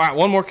 All right,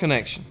 one more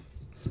connection.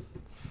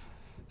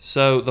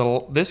 So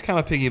this kind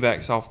of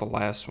piggybacks off the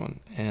last one,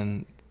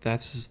 and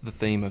that's the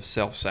theme of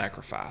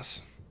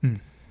self-sacrifice,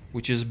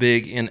 which is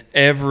big in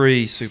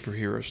every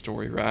superhero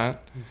story, right?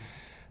 Mm-hmm.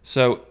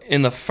 So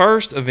in the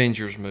first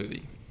Avengers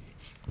movie,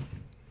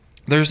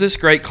 there's this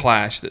great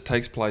clash that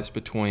takes place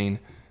between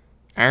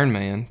Iron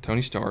Man,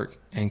 Tony Stark,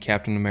 and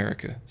Captain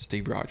America,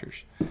 Steve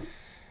Rogers.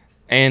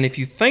 And if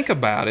you think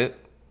about it,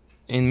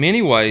 in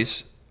many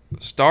ways,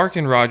 Stark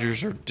and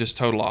Rogers are just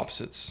total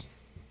opposites.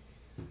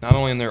 Not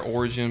only in their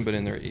origin, but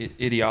in their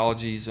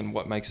ideologies and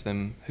what makes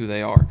them who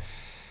they are.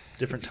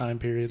 Different time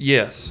periods.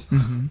 Yes.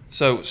 Mm-hmm.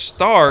 So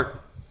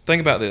Stark,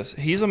 think about this.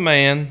 He's a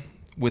man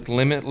with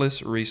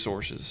limitless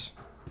resources.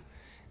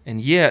 And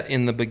yet,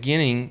 in the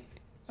beginning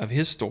of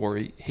his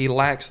story, he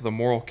lacks the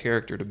moral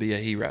character to be a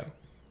hero,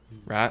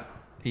 right?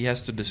 He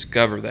has to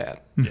discover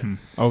that. Mm-hmm.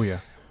 Oh, yeah.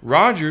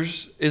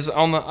 Rogers is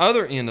on the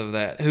other end of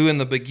that, who in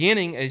the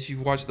beginning, as you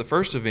watch the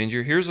first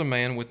Avenger, here's a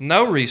man with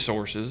no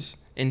resources,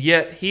 and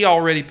yet he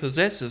already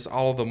possesses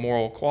all of the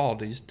moral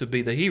qualities to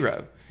be the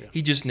hero. Yeah.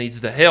 He just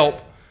needs the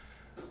help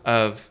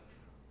of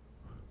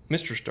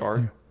Mr.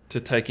 Stark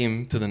to take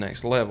him to the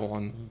next level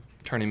and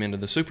turn him into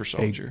the super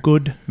soldier. A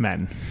good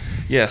man.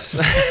 Yes.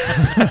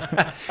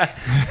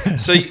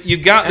 So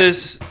you've got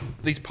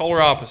these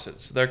polar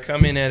opposites. They're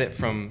coming at it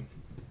from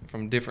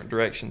different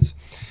directions.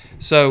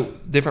 So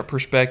different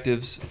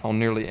perspectives on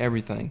nearly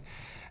everything.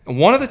 And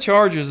one of the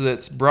charges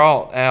that's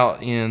brought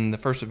out in the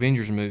first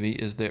Avengers movie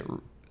is that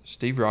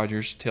Steve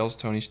Rogers tells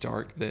Tony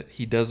Stark that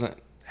he doesn't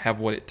have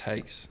what it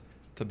takes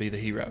to be the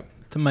hero.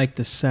 To make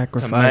the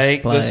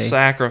sacrifice the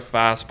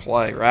sacrifice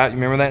play, right? You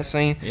remember that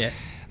scene?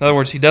 Yes. In other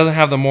words, he doesn't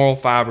have the moral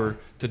fiber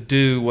to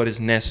do what is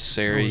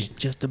necessary. I was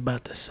just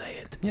about to say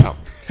it.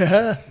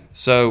 Yeah.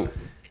 So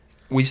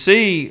we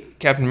see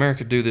Captain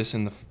America do this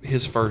in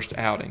his first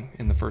outing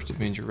in the first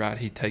Avenger, right?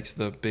 He takes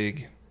the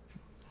big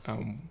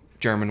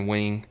German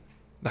wing,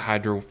 the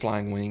Hydro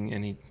flying wing,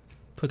 and he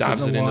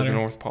dives it into the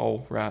North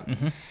Pole, right?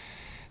 Mm-hmm.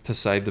 To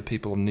save the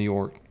people of New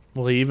York.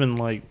 Well, he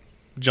even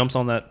jumps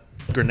on that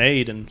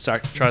grenade and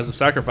tries to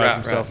sacrifice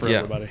himself for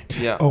everybody.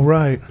 Yeah. Oh,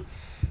 right.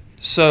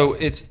 So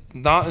it's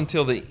not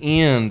until the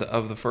end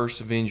of the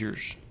first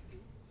Avengers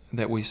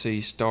that we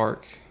see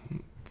Stark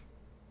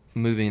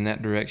moving in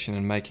that direction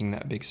and making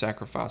that big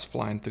sacrifice,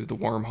 flying through the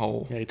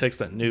wormhole. Yeah, he takes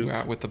that nuke.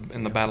 Right,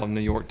 in the Battle of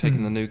New York,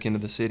 taking the nuke into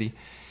the city.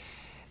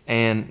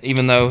 And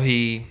even though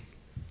we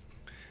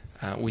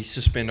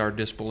suspend our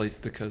disbelief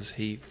because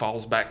he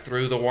falls back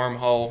through the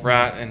wormhole,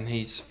 right, and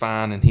he's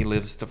fine and he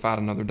lives to fight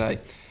another day.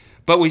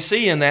 But we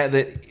see in that,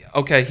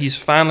 okay, he's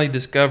finally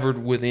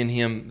discovered within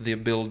him the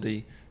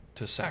ability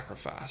to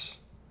sacrifice,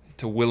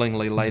 to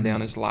willingly lay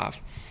down his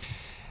life.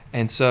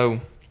 And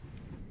so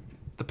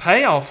the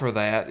payoff for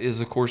that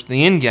is, of course,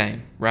 the end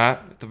game, right?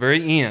 At the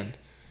very end,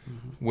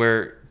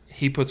 where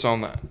he puts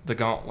on the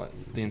gauntlet,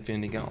 the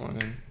Infinity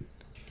Gauntlet. And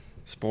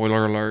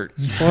spoiler alert.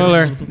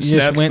 Spoiler. You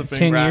just went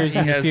 10 years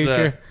in the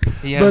future.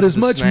 But as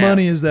much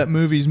money as that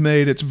movie's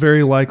made, it's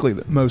very likely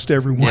that most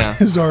everyone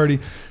has already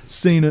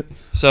seen it.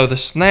 So the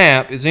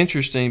snap is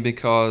interesting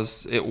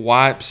because it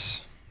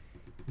wipes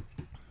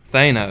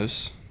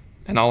Thanos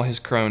and all his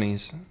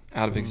cronies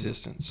out of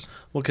existence.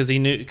 Well, because he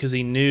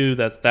knew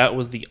that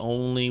was the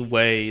only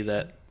way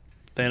that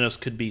Thanos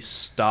could be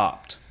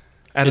stopped.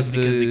 Because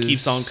he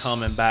keeps on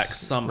coming back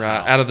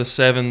somehow. Right. Out of the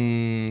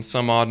 7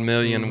 some odd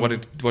million, what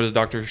does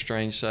Doctor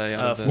Strange say?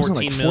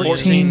 14 million.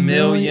 14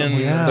 million.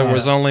 Yeah. There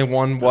was only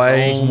one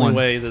way. The only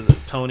way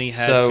that Tony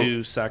had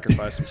to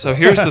sacrifice himself. So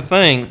here's the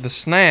thing: the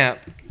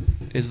snap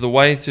is the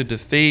way to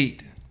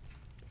defeat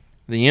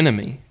the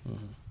enemy,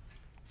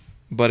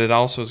 but it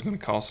also is going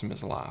to cost him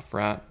his life,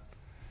 right?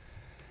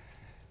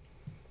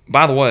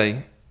 By the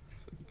way,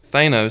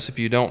 Thanos, if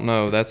you don't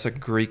know, that's a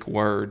Greek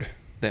word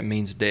that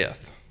means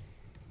death.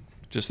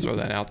 Just throw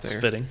that out there.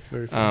 It's fitting.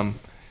 Very fitting.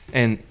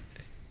 And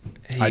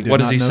what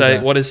does he say?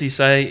 What does he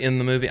say in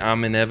the movie?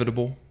 I'm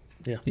inevitable.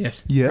 Yeah.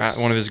 Yes. Right?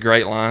 One of his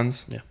great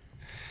lines. Yeah.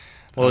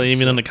 Well,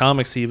 even in the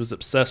comics, he was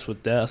obsessed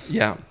with death.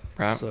 Yeah.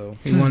 Right. So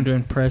he wanted to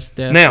impress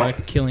death by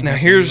killing. Now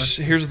here's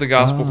the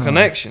gospel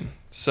connection.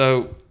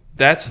 So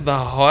that's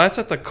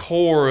at the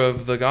core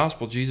of the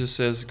gospel. Jesus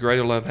says,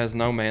 "Greater love has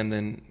no man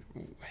than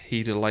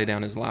he to lay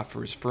down his life for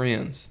his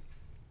friends."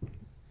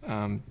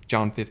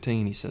 John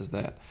 15, he says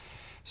that.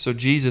 So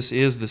Jesus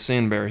is the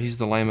sin bearer. He's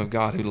the Lamb of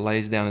God who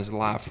lays down his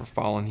life for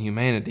fallen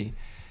humanity.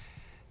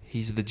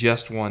 He's the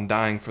just one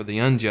dying for the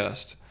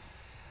unjust.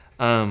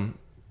 But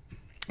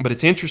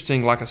it's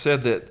interesting, like I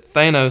said, that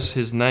Thanos,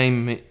 his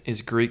name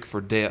is Greek for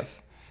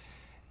death.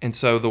 And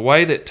so the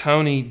way that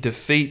Tony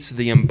defeats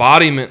the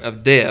embodiment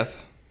of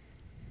death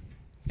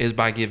is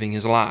by giving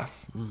his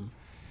life.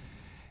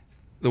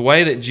 The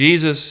way that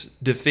Jesus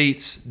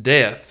defeats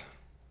death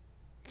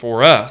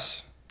for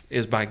us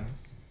is by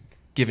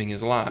giving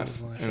his life.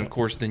 his life, And yeah. of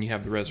course, then you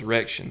have the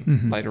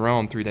resurrection later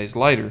on, 3 days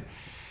later.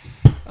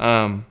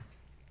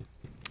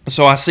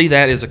 So I see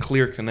that as a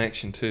clear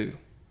connection too.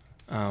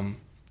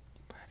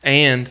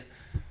 And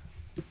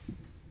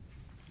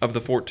of the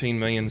 14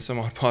 million some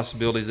odd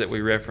possibilities that we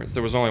referenced,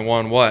 there was only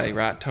one way,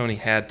 right? Tony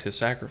had to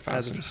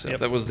sacrifice himself. Yep.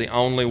 That was the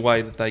only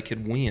way that they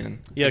could win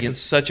Yeah, 'cause-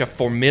 against such a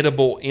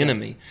formidable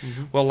enemy.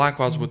 Well,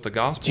 likewise with the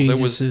gospel,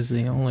 Jesus is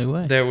the only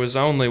way. there was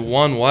only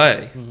one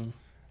way,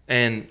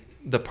 and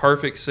the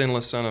perfect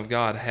sinless Son of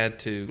God had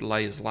to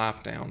lay his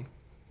life down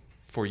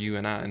for you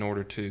and I in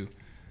order to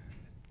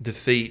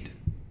defeat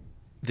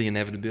the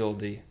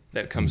inevitability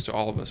that comes to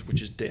all of us,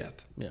 which is death.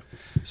 Yeah.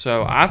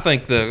 So I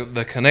think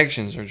the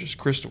connections are just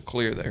crystal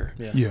clear there,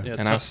 Yeah.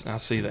 and I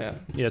see that.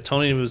 Yeah,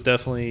 Tony was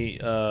definitely,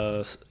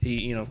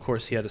 he, of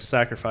course, he had to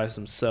sacrifice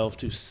himself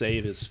to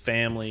save his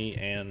family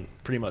and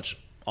pretty much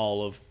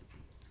all of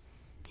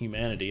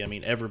humanity. I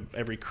mean,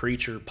 every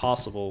creature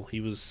possible,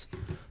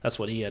 that's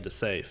what he had to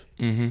save.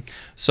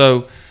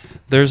 So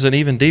there's an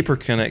even deeper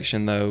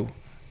connection, though.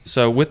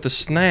 So with the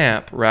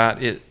snap,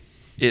 right,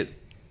 it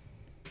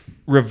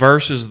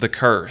reverses the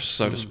curse,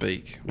 so to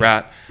speak,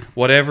 right?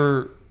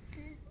 Whatever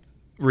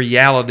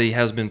reality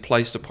has been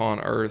placed upon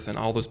earth and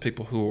all those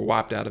people who were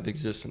wiped out of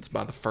existence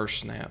by the first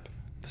snap,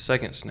 the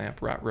second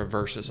snap, right,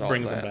 reverses all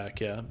Brings that. them back,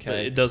 yeah. Okay. But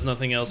it does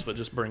nothing else but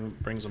just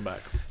brings them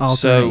back. Alternate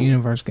So-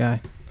 universe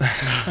guy.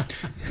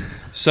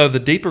 So the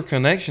deeper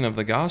connection of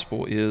the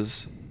gospel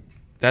is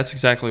that's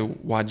exactly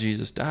why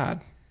Jesus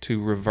died,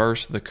 to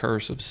reverse the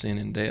curse of sin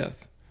and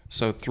death.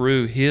 So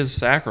through his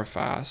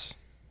sacrifice,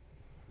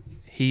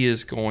 he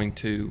is going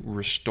to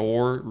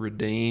restore,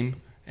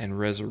 redeem, and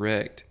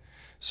resurrect.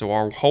 So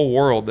our whole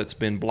world that's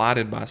been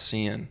blighted by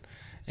sin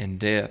and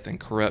death and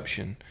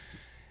corruption,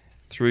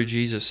 through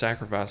Jesus'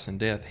 sacrifice and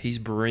death, he's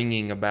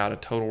bringing about a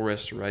total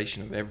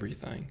restoration of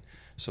everything.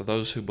 So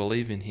those who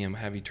believe in him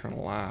have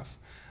eternal life.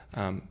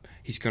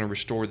 He's going to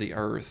restore the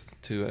earth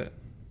to a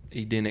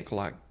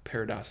Edenic-like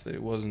paradise that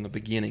it was in the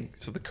beginning.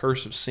 So the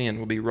curse of sin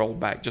will be rolled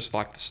back just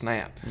like the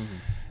snap.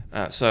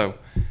 So,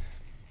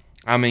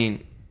 I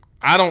mean,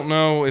 I don't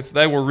know if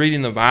they were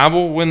reading the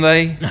Bible when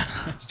they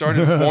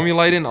started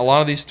formulating a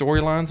lot of these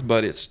storylines,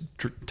 but it's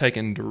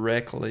taken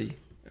directly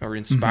or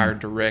inspired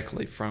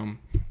directly from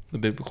the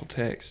biblical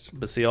text.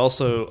 But see,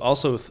 also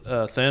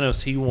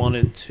Thanos, he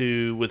wanted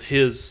to, with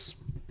his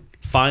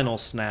final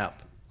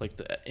snap, like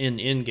in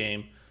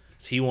Endgame,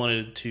 he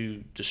wanted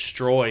to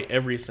destroy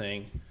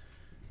everything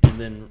and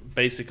then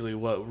basically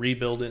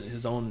rebuild it in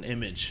his own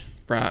image,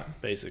 Right.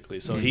 basically.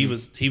 So he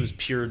was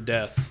pure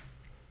death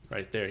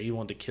right there. He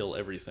wanted to kill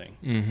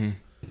everything.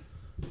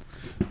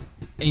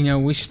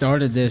 We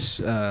started this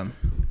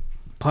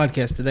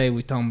podcast today.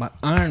 We talking about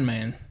Iron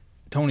Man,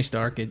 Tony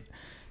Stark,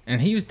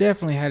 and he was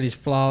definitely had his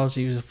flaws.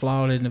 He was a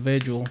flawed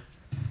individual,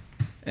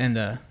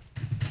 and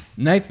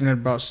Nathan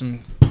had brought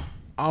some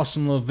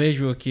awesome little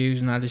visual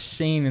cues, and I just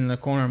seen in the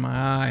corner of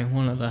my eye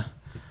one of the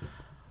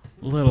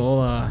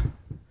little.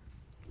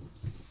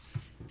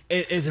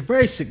 It's a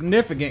very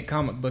significant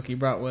comic book he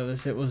brought with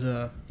us. It was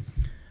a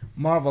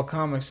Marvel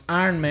Comics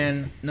Iron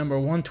Man number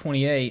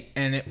 128,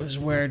 and it was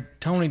where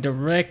Tony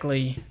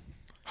directly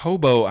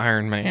Hobo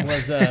Iron Man.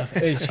 was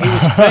he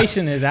was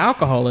facing his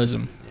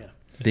alcoholism.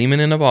 Demon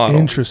in a bottle.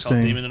 Called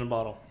Interesting. Demon in a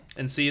Bottle.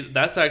 And see,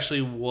 that's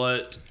actually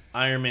what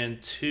Iron Man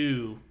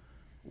 2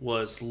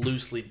 was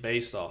loosely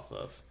based off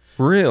of.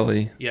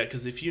 Really? Yeah,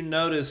 because if you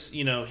notice,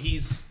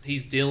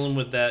 he's dealing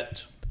with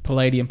that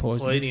Palladium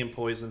poison. palladium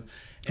poison,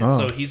 and Oh.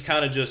 so he's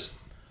kind of just,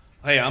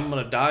 hey, I'm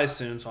gonna die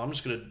soon, so I'm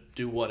just gonna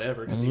do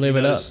whatever. 'Cause if Live you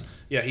it up. notice-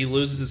 Yeah, he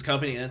loses his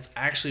company, and that's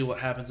actually what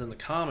happens in the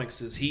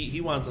comics. Is he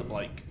winds up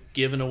like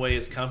giving away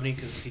his company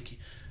because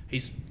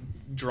he's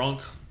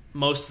drunk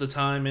most of the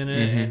time in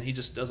it, and he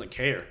just doesn't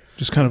care.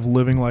 Just kind of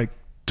living like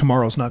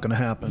tomorrow's not going to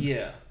happen.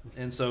 Yeah,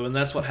 and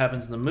that's what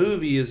happens in the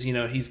movie. Is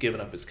he's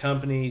giving up his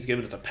company, he's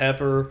giving it to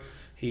Pepper.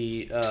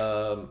 He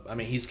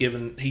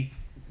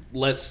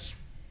lets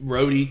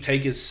Rhodey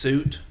take his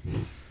suit,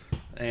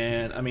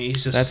 and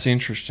he's just That's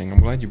interesting. I'm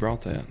glad you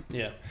brought that.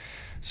 yeah.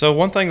 So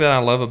one thing that I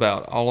love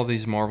about all of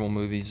these Marvel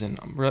movies and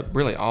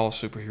really all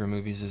superhero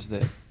movies is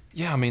that,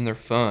 they're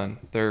fun.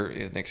 They're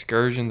an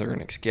excursion. They're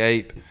an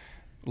escape.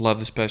 Love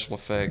the special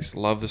effects.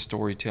 Love the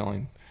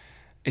storytelling.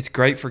 It's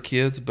great for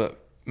kids, but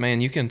man,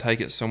 you can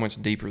take it so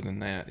much deeper than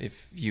that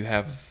if you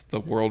have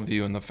the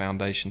worldview and the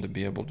foundation to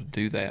be able to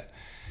do that.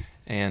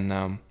 And,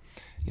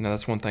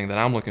 that's one thing that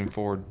I'm looking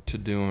forward to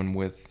doing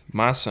with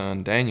my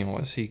son, Daniel,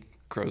 as he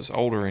grows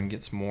older and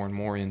gets more and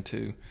more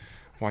into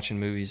watching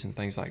movies and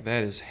things like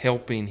that, is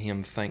helping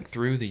him think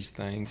through these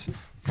things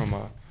from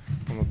a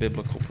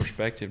biblical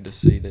perspective to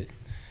see that,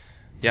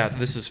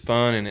 this is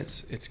fun and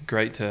it's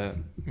great to,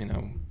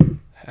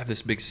 have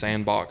this big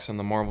sandbox in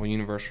the Marvel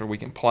universe where we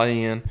can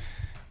play in,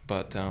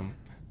 but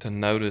to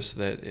notice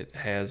that it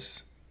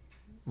has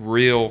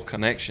real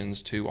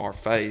connections to our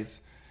faith,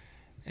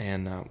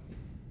 and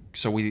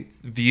so we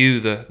view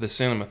the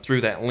cinema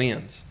through that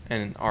lens,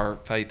 and our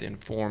faith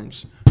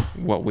informs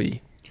what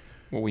we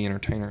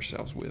entertain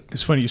ourselves with.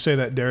 It's funny you say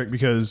that, Derek,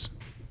 because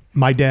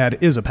my dad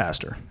is a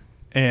pastor,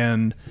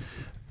 and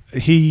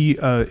he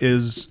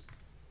is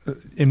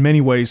in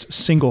many ways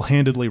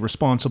single-handedly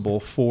responsible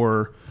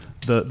for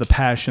the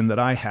passion that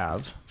I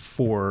have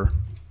for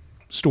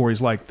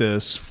stories like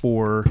this,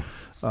 for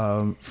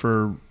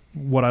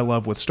what I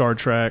love with Star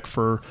Trek,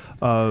 for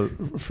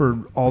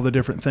all the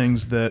different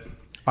things that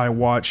I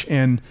watch,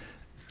 and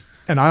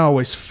I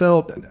always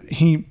felt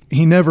he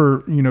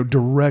never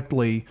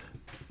directly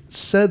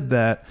said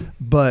that,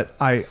 but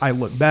I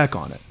look back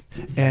on it,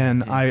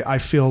 and I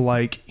feel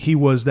like he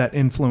was that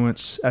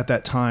influence at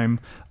that time,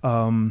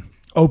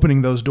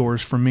 opening those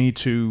doors for me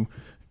to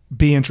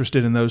be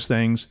interested in those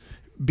things,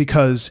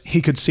 because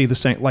he could see the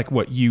same, like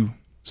what you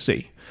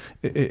see.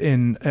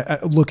 In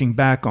looking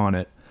back on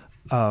it,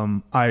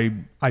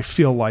 I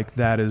feel like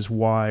that is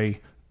why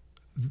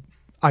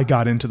I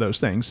got into those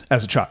things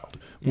as a child,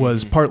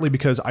 was partly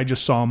because I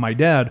just saw my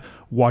dad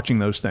watching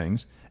those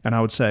things, and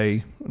I would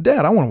say,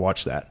 "Dad, I want to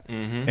watch that,"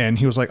 and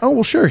he was like, "Oh,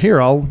 well, sure, here,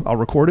 I'll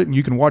record it, and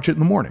you can watch it in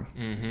the morning,"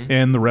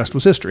 and the rest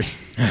was history.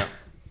 Yeah.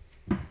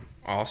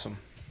 Awesome.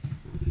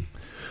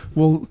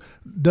 Well,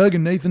 Doug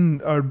and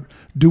Nathan,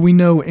 do we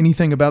know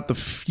anything about the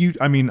future?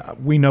 I mean,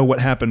 we know what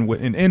happened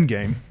in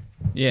Endgame.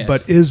 Yes.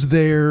 But is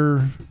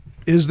there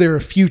a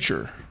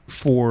future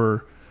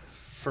for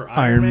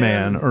Iron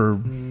Man or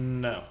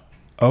no?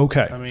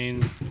 Okay, I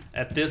mean,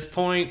 at this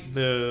point,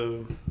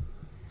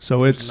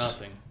 so it's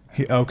nothing.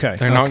 Okay,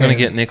 They're not going to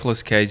get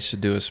Nicolas Cage to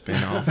do a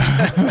spinoff.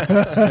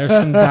 There's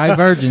some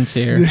divergence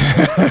here.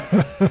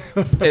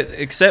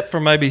 Except for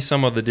maybe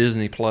some of the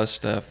Disney Plus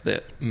stuff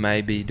that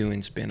may be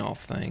doing spinoff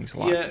things.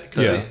 Like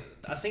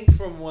I think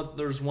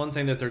there's one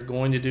thing that they're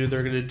going to do.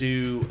 They're going to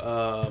do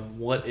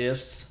What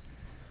Ifs,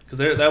 because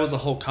that was a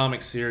whole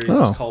comic series.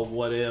 It's called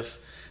What If,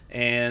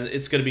 and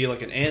it's going to be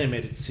like an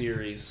animated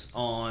series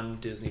on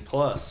Disney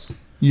Plus.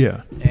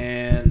 Yeah.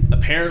 And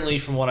apparently,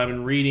 from what I've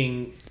been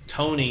reading,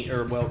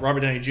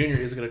 Robert Downey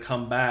Jr. is going to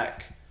come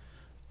back,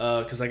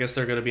 because I guess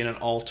they're going to be in an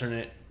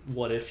alternate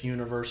What If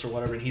universe or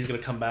whatever, and he's going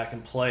to come back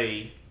and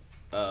play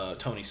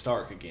Tony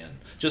Stark again,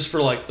 just for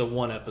like the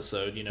one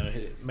episode,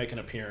 make an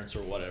appearance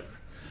or whatever.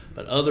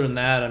 But other than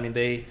that, I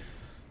mean,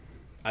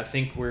 I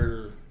think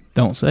we're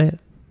Don't say it.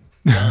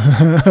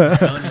 done with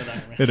Iron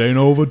Man. It ain't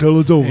over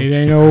till it's over. It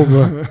ain't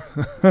over.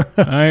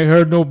 I ain't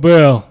heard no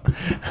bell.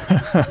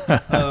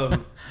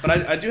 But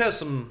I do have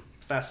some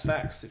fast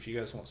facts if you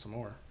guys want some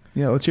more.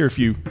 Yeah, let's hear a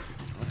few.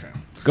 Okay.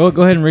 Go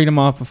ahead and read them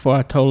off before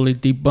I totally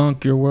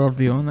debunk your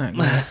worldview on that.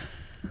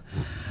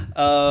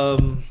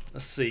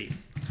 Let's see.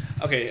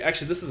 Okay,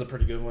 actually, this is a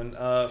pretty good one.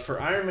 For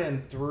Iron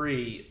Man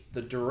 3,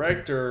 the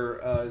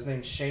director, his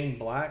name's Shane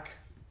Black.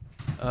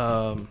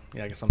 I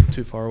guess I'm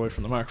too far away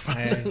from the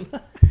microphone.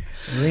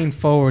 Lean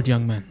forward,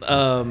 young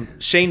man.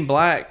 Shane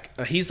Black,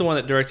 he's the one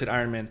that directed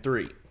Iron Man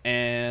 3.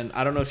 And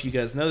I don't know if you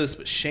guys know this,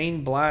 but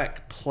Shane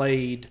Black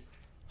played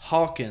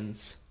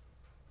Hawkins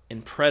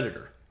in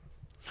Predator.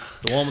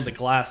 The one with the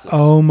glasses.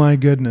 Oh, my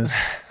goodness.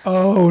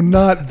 Oh,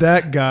 not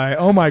that guy.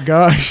 Oh, my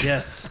gosh.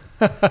 Yes.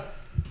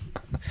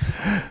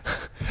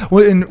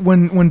 Well, and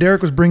when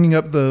Derek was bringing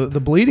up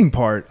the bleeding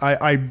part,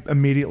 I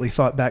immediately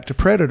thought back to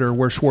Predator,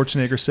 where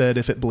Schwarzenegger said,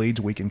 "If it bleeds,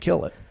 we can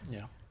kill it."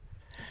 Yeah.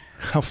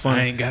 How I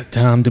funny. ain't got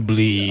time to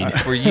bleed.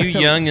 for you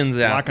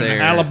youngins out Like an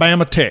there,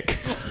 Alabama tick.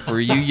 for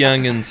you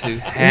youngins who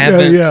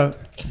haven't Yeah.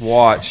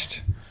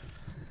 watched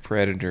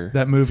Predator,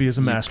 That movie is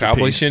a you masterpiece.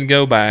 probably should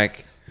go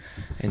back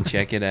and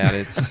check it out.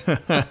 It's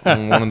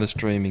on one of the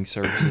streaming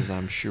services,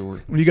 I'm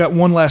sure. You got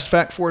one last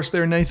fact for us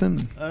there,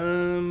 Nathan?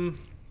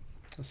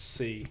 Let's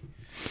see.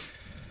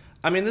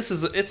 I mean,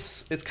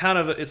 it's kind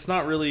of, it's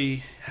not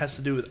really has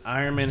to do with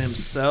Iron Man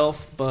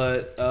himself,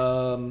 but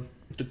the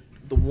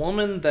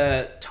woman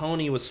that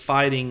Tony was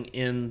fighting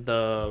in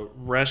the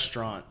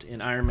restaurant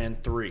in Iron Man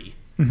 3,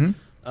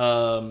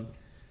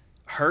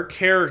 her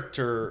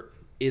character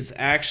is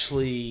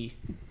actually,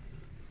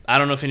 I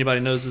don't know if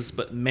anybody knows this,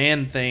 but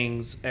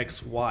Man-Thing's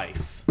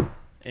ex-wife.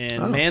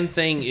 And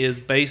Man-Thing is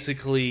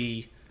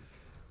basically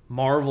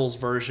Marvel's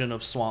version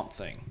of Swamp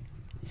Thing.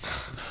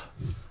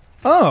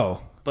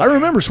 Oh, I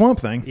remember Swamp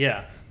Thing.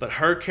 Yeah, but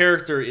her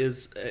character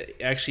is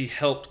actually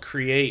helped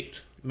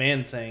create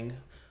Man-Thing.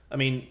 I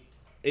mean,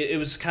 it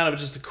was kind of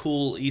just a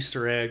cool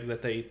Easter egg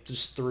that they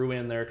just threw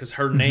in there, because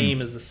her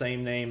name is the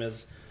same name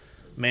as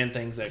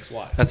Man-Thing's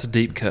ex-wife. That's a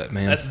deep cut,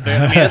 man. That's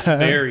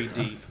very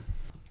deep.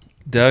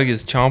 Doug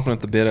is chomping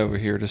at the bit over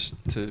here to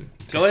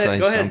Go ahead, say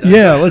Doug. something.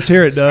 Yeah, let's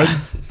hear it, Doug.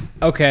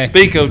 Okay.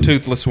 Speak, O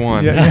toothless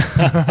one.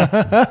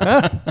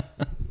 Yeah.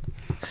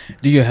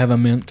 Do you have a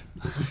mint?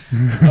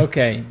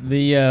 Okay.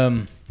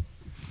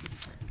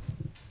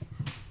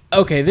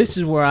 Okay, this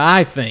is where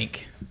I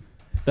think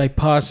they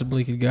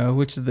possibly could go.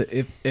 Which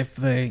is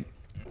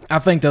I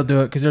think they'll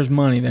do it because there's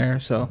money there.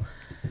 So,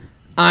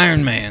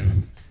 Iron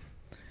Man.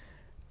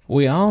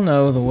 We all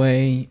know the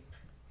way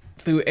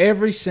through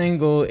every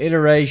single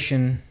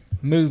iteration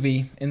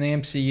movie in the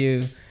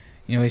MCU.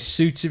 His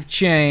suits have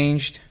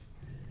changed,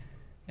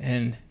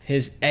 and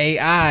his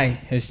AI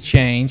has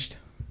changed.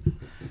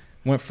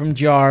 Went from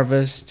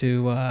Jarvis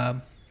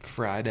to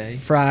Friday.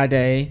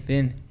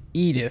 then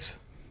Edith.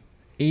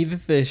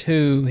 Edith is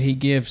who he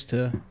gives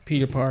to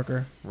Peter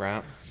Parker.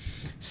 Right.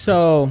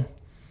 So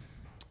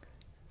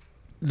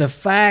the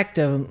fact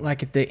of,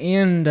 like, at the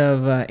end of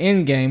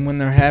Endgame, when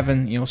they're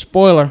having,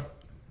 spoiler,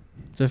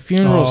 it's a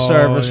funeral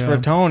service for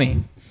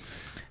Tony,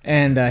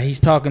 and he's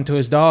talking to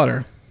his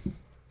daughter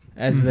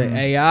as the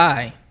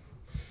AI.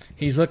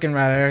 He's looking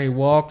right at her. He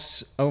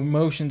walks,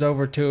 motions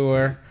over to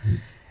her,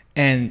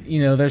 and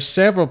there's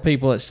several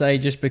people that say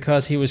just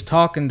because he was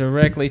talking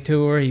directly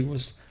to her, he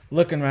was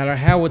looking right at her.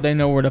 How would they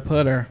know where to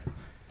put her?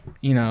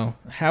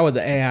 How would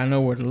the AI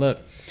know where to look?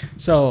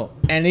 So,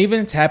 and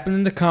even it's happened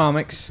in the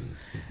comics.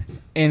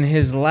 In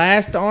his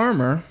last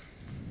armor,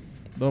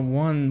 the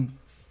one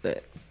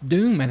that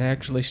Doom had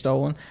actually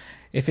stolen,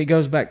 if he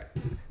goes back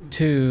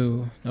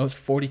to, it's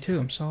 42,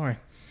 I'm sorry.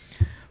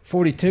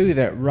 42,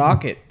 that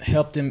Rocket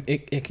helped him.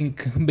 It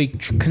can be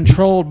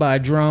controlled by a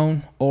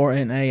drone or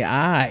an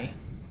AI.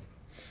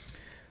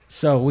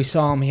 So we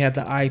saw him, he had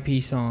the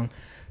eyepiece on.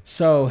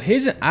 So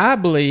I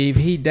believe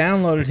he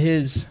downloaded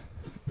his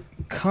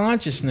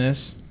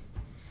consciousness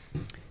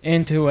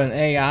into an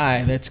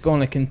AI that's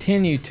going to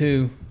continue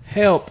to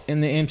help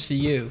in the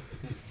MCU.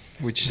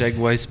 Which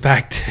segues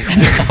back to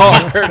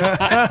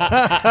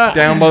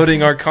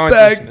downloading our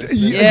consciousness.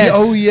 Yes.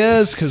 Oh,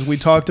 yes, because we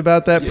talked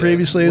about that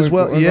previously as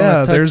well. We're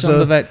Yeah, there's some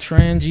of that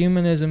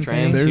transhumanism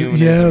thing.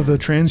 Yeah, the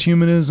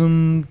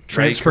transhumanism,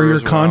 transfer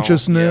your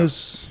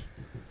consciousness.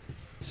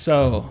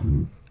 So,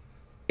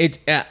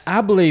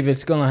 I believe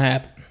it's going to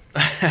happen.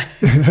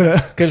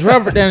 Because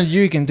Robert Downey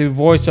Jr. can do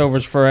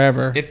voiceovers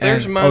forever. If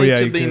there's money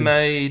to be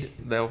made,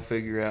 they'll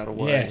figure out a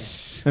way.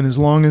 Yes. And as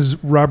long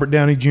as Robert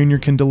Downey Jr.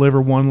 can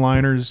deliver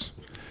one-liners.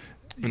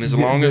 And as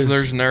long as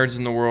there's nerds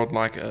in the world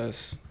like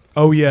us.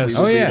 Oh, yes.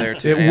 We will be there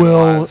to it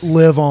will analyze.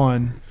 live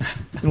on.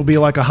 It'll be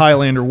like a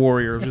Highlander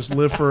warrior. Just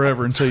live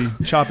forever until you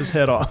chop his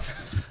head off.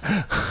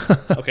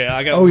 Okay,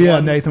 I got. Oh,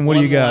 yeah, Nathan, what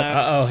do you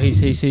got? He's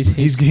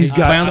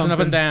got bouncing something. up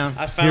and down.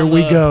 I found Here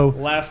we go.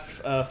 Last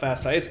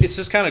Fast Five. It's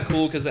just kind of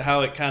cool because of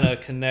how it kind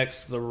of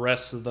connects the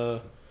rest of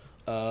the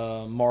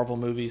Marvel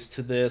movies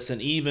to this,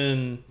 and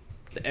even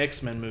the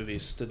X-Men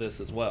movies to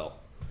this as well.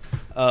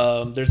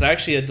 There's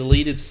actually a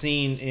deleted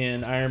scene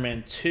in Iron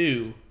Man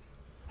 2.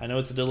 I know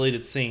it's a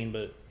deleted scene,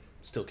 but it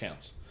still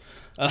counts.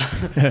 In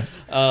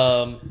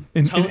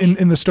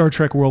the Star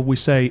Trek world, we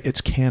say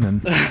it's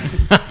canon.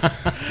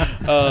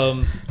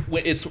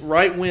 It's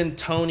right when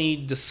Tony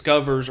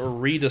discovers or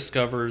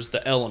rediscovers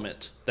the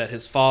element that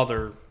his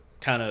father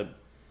kind of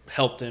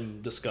helped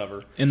him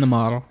discover. In the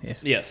model,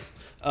 yes. Yes.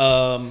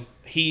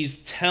 He's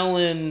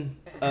telling...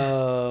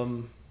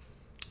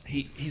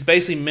 He's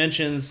basically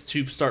mentions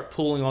to start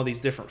pulling all these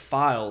different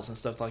files and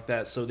stuff like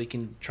that so they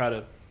can try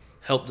to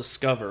help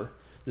discover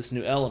this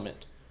new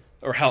element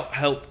or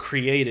help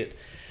create it.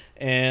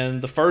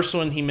 And the first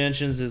one he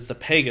mentions is the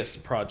Pegasus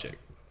Project,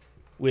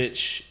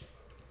 which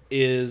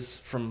is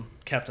from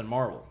Captain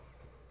Marvel.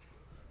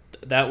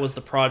 That was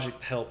the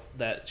project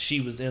that she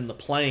was in the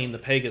plane, the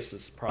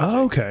Pegasus Project.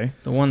 Oh, okay.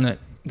 The one that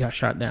got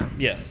shot down.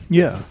 Yes.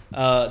 Yeah.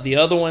 The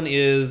other one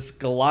is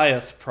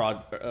Goliath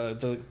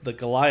the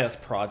Goliath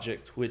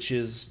Project, which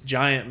is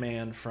Giant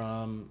Man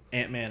from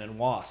Ant-Man and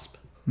Wasp.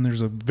 And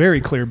there's a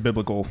very clear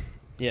biblical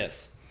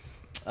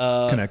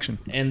connection.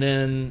 And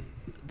then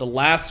the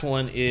last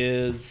one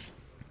is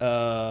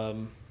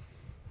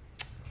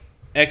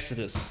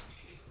Exodus,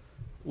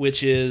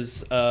 which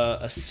is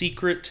a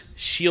secret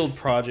SHIELD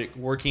project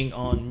working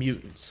on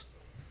mutants.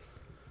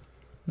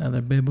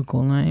 Another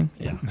biblical name.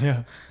 Yeah.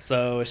 Yeah.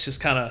 So it's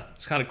just kind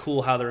of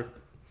cool how they're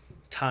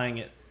tying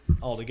it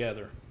all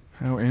together.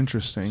 How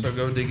interesting. So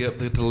go dig up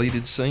the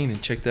deleted scene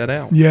and check that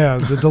out. Yeah,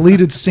 the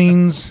deleted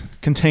scenes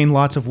contain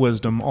lots of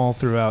wisdom all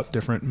throughout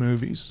different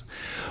movies.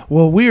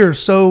 Well, we are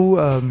so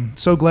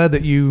glad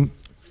that you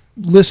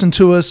listen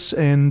to us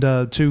and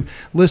to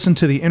listen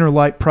to the Inner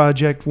Light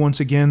Project once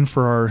again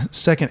for our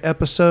second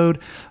episode.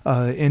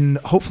 And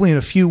hopefully in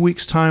a few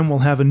weeks' time, we'll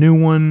have a new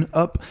one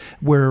up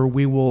where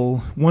we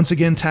will once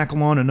again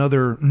tackle on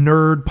another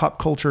nerd pop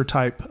culture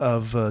type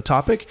of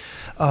topic.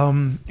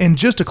 And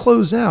just to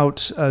close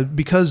out,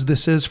 because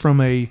this is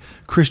from a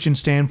Christian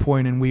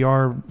standpoint and we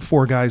are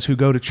four guys who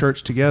go to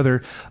church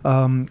together,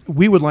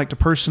 we would like to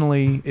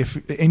personally,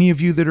 if any of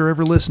you that are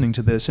ever listening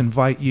to this,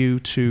 invite you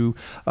to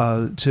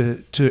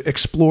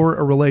explore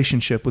a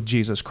relationship with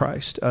Jesus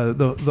Christ.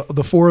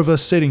 The four of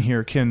us sitting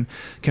here can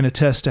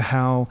attest to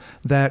how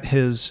that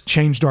has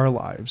changed our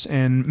lives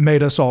and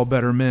made us all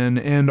better men,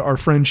 and our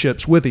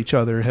friendships with each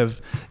other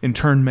have in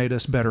turn made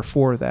us better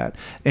for that.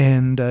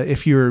 And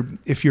if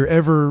you're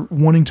ever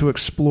wanting to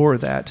explore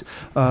that,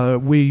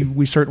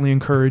 we certainly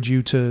encourage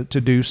you to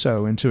do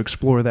so and to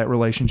explore that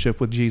relationship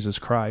with Jesus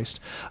Christ.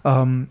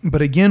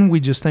 But again,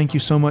 we just thank you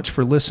so much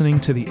for listening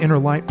to the Inner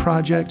Light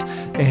Project,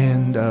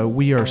 and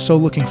we are so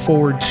looking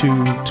forward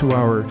to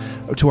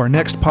our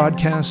next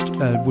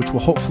podcast, which will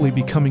hopefully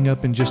be coming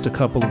up in just a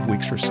couple of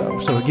weeks or so.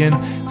 So again,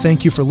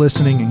 thank you for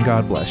listening, and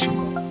God bless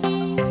you.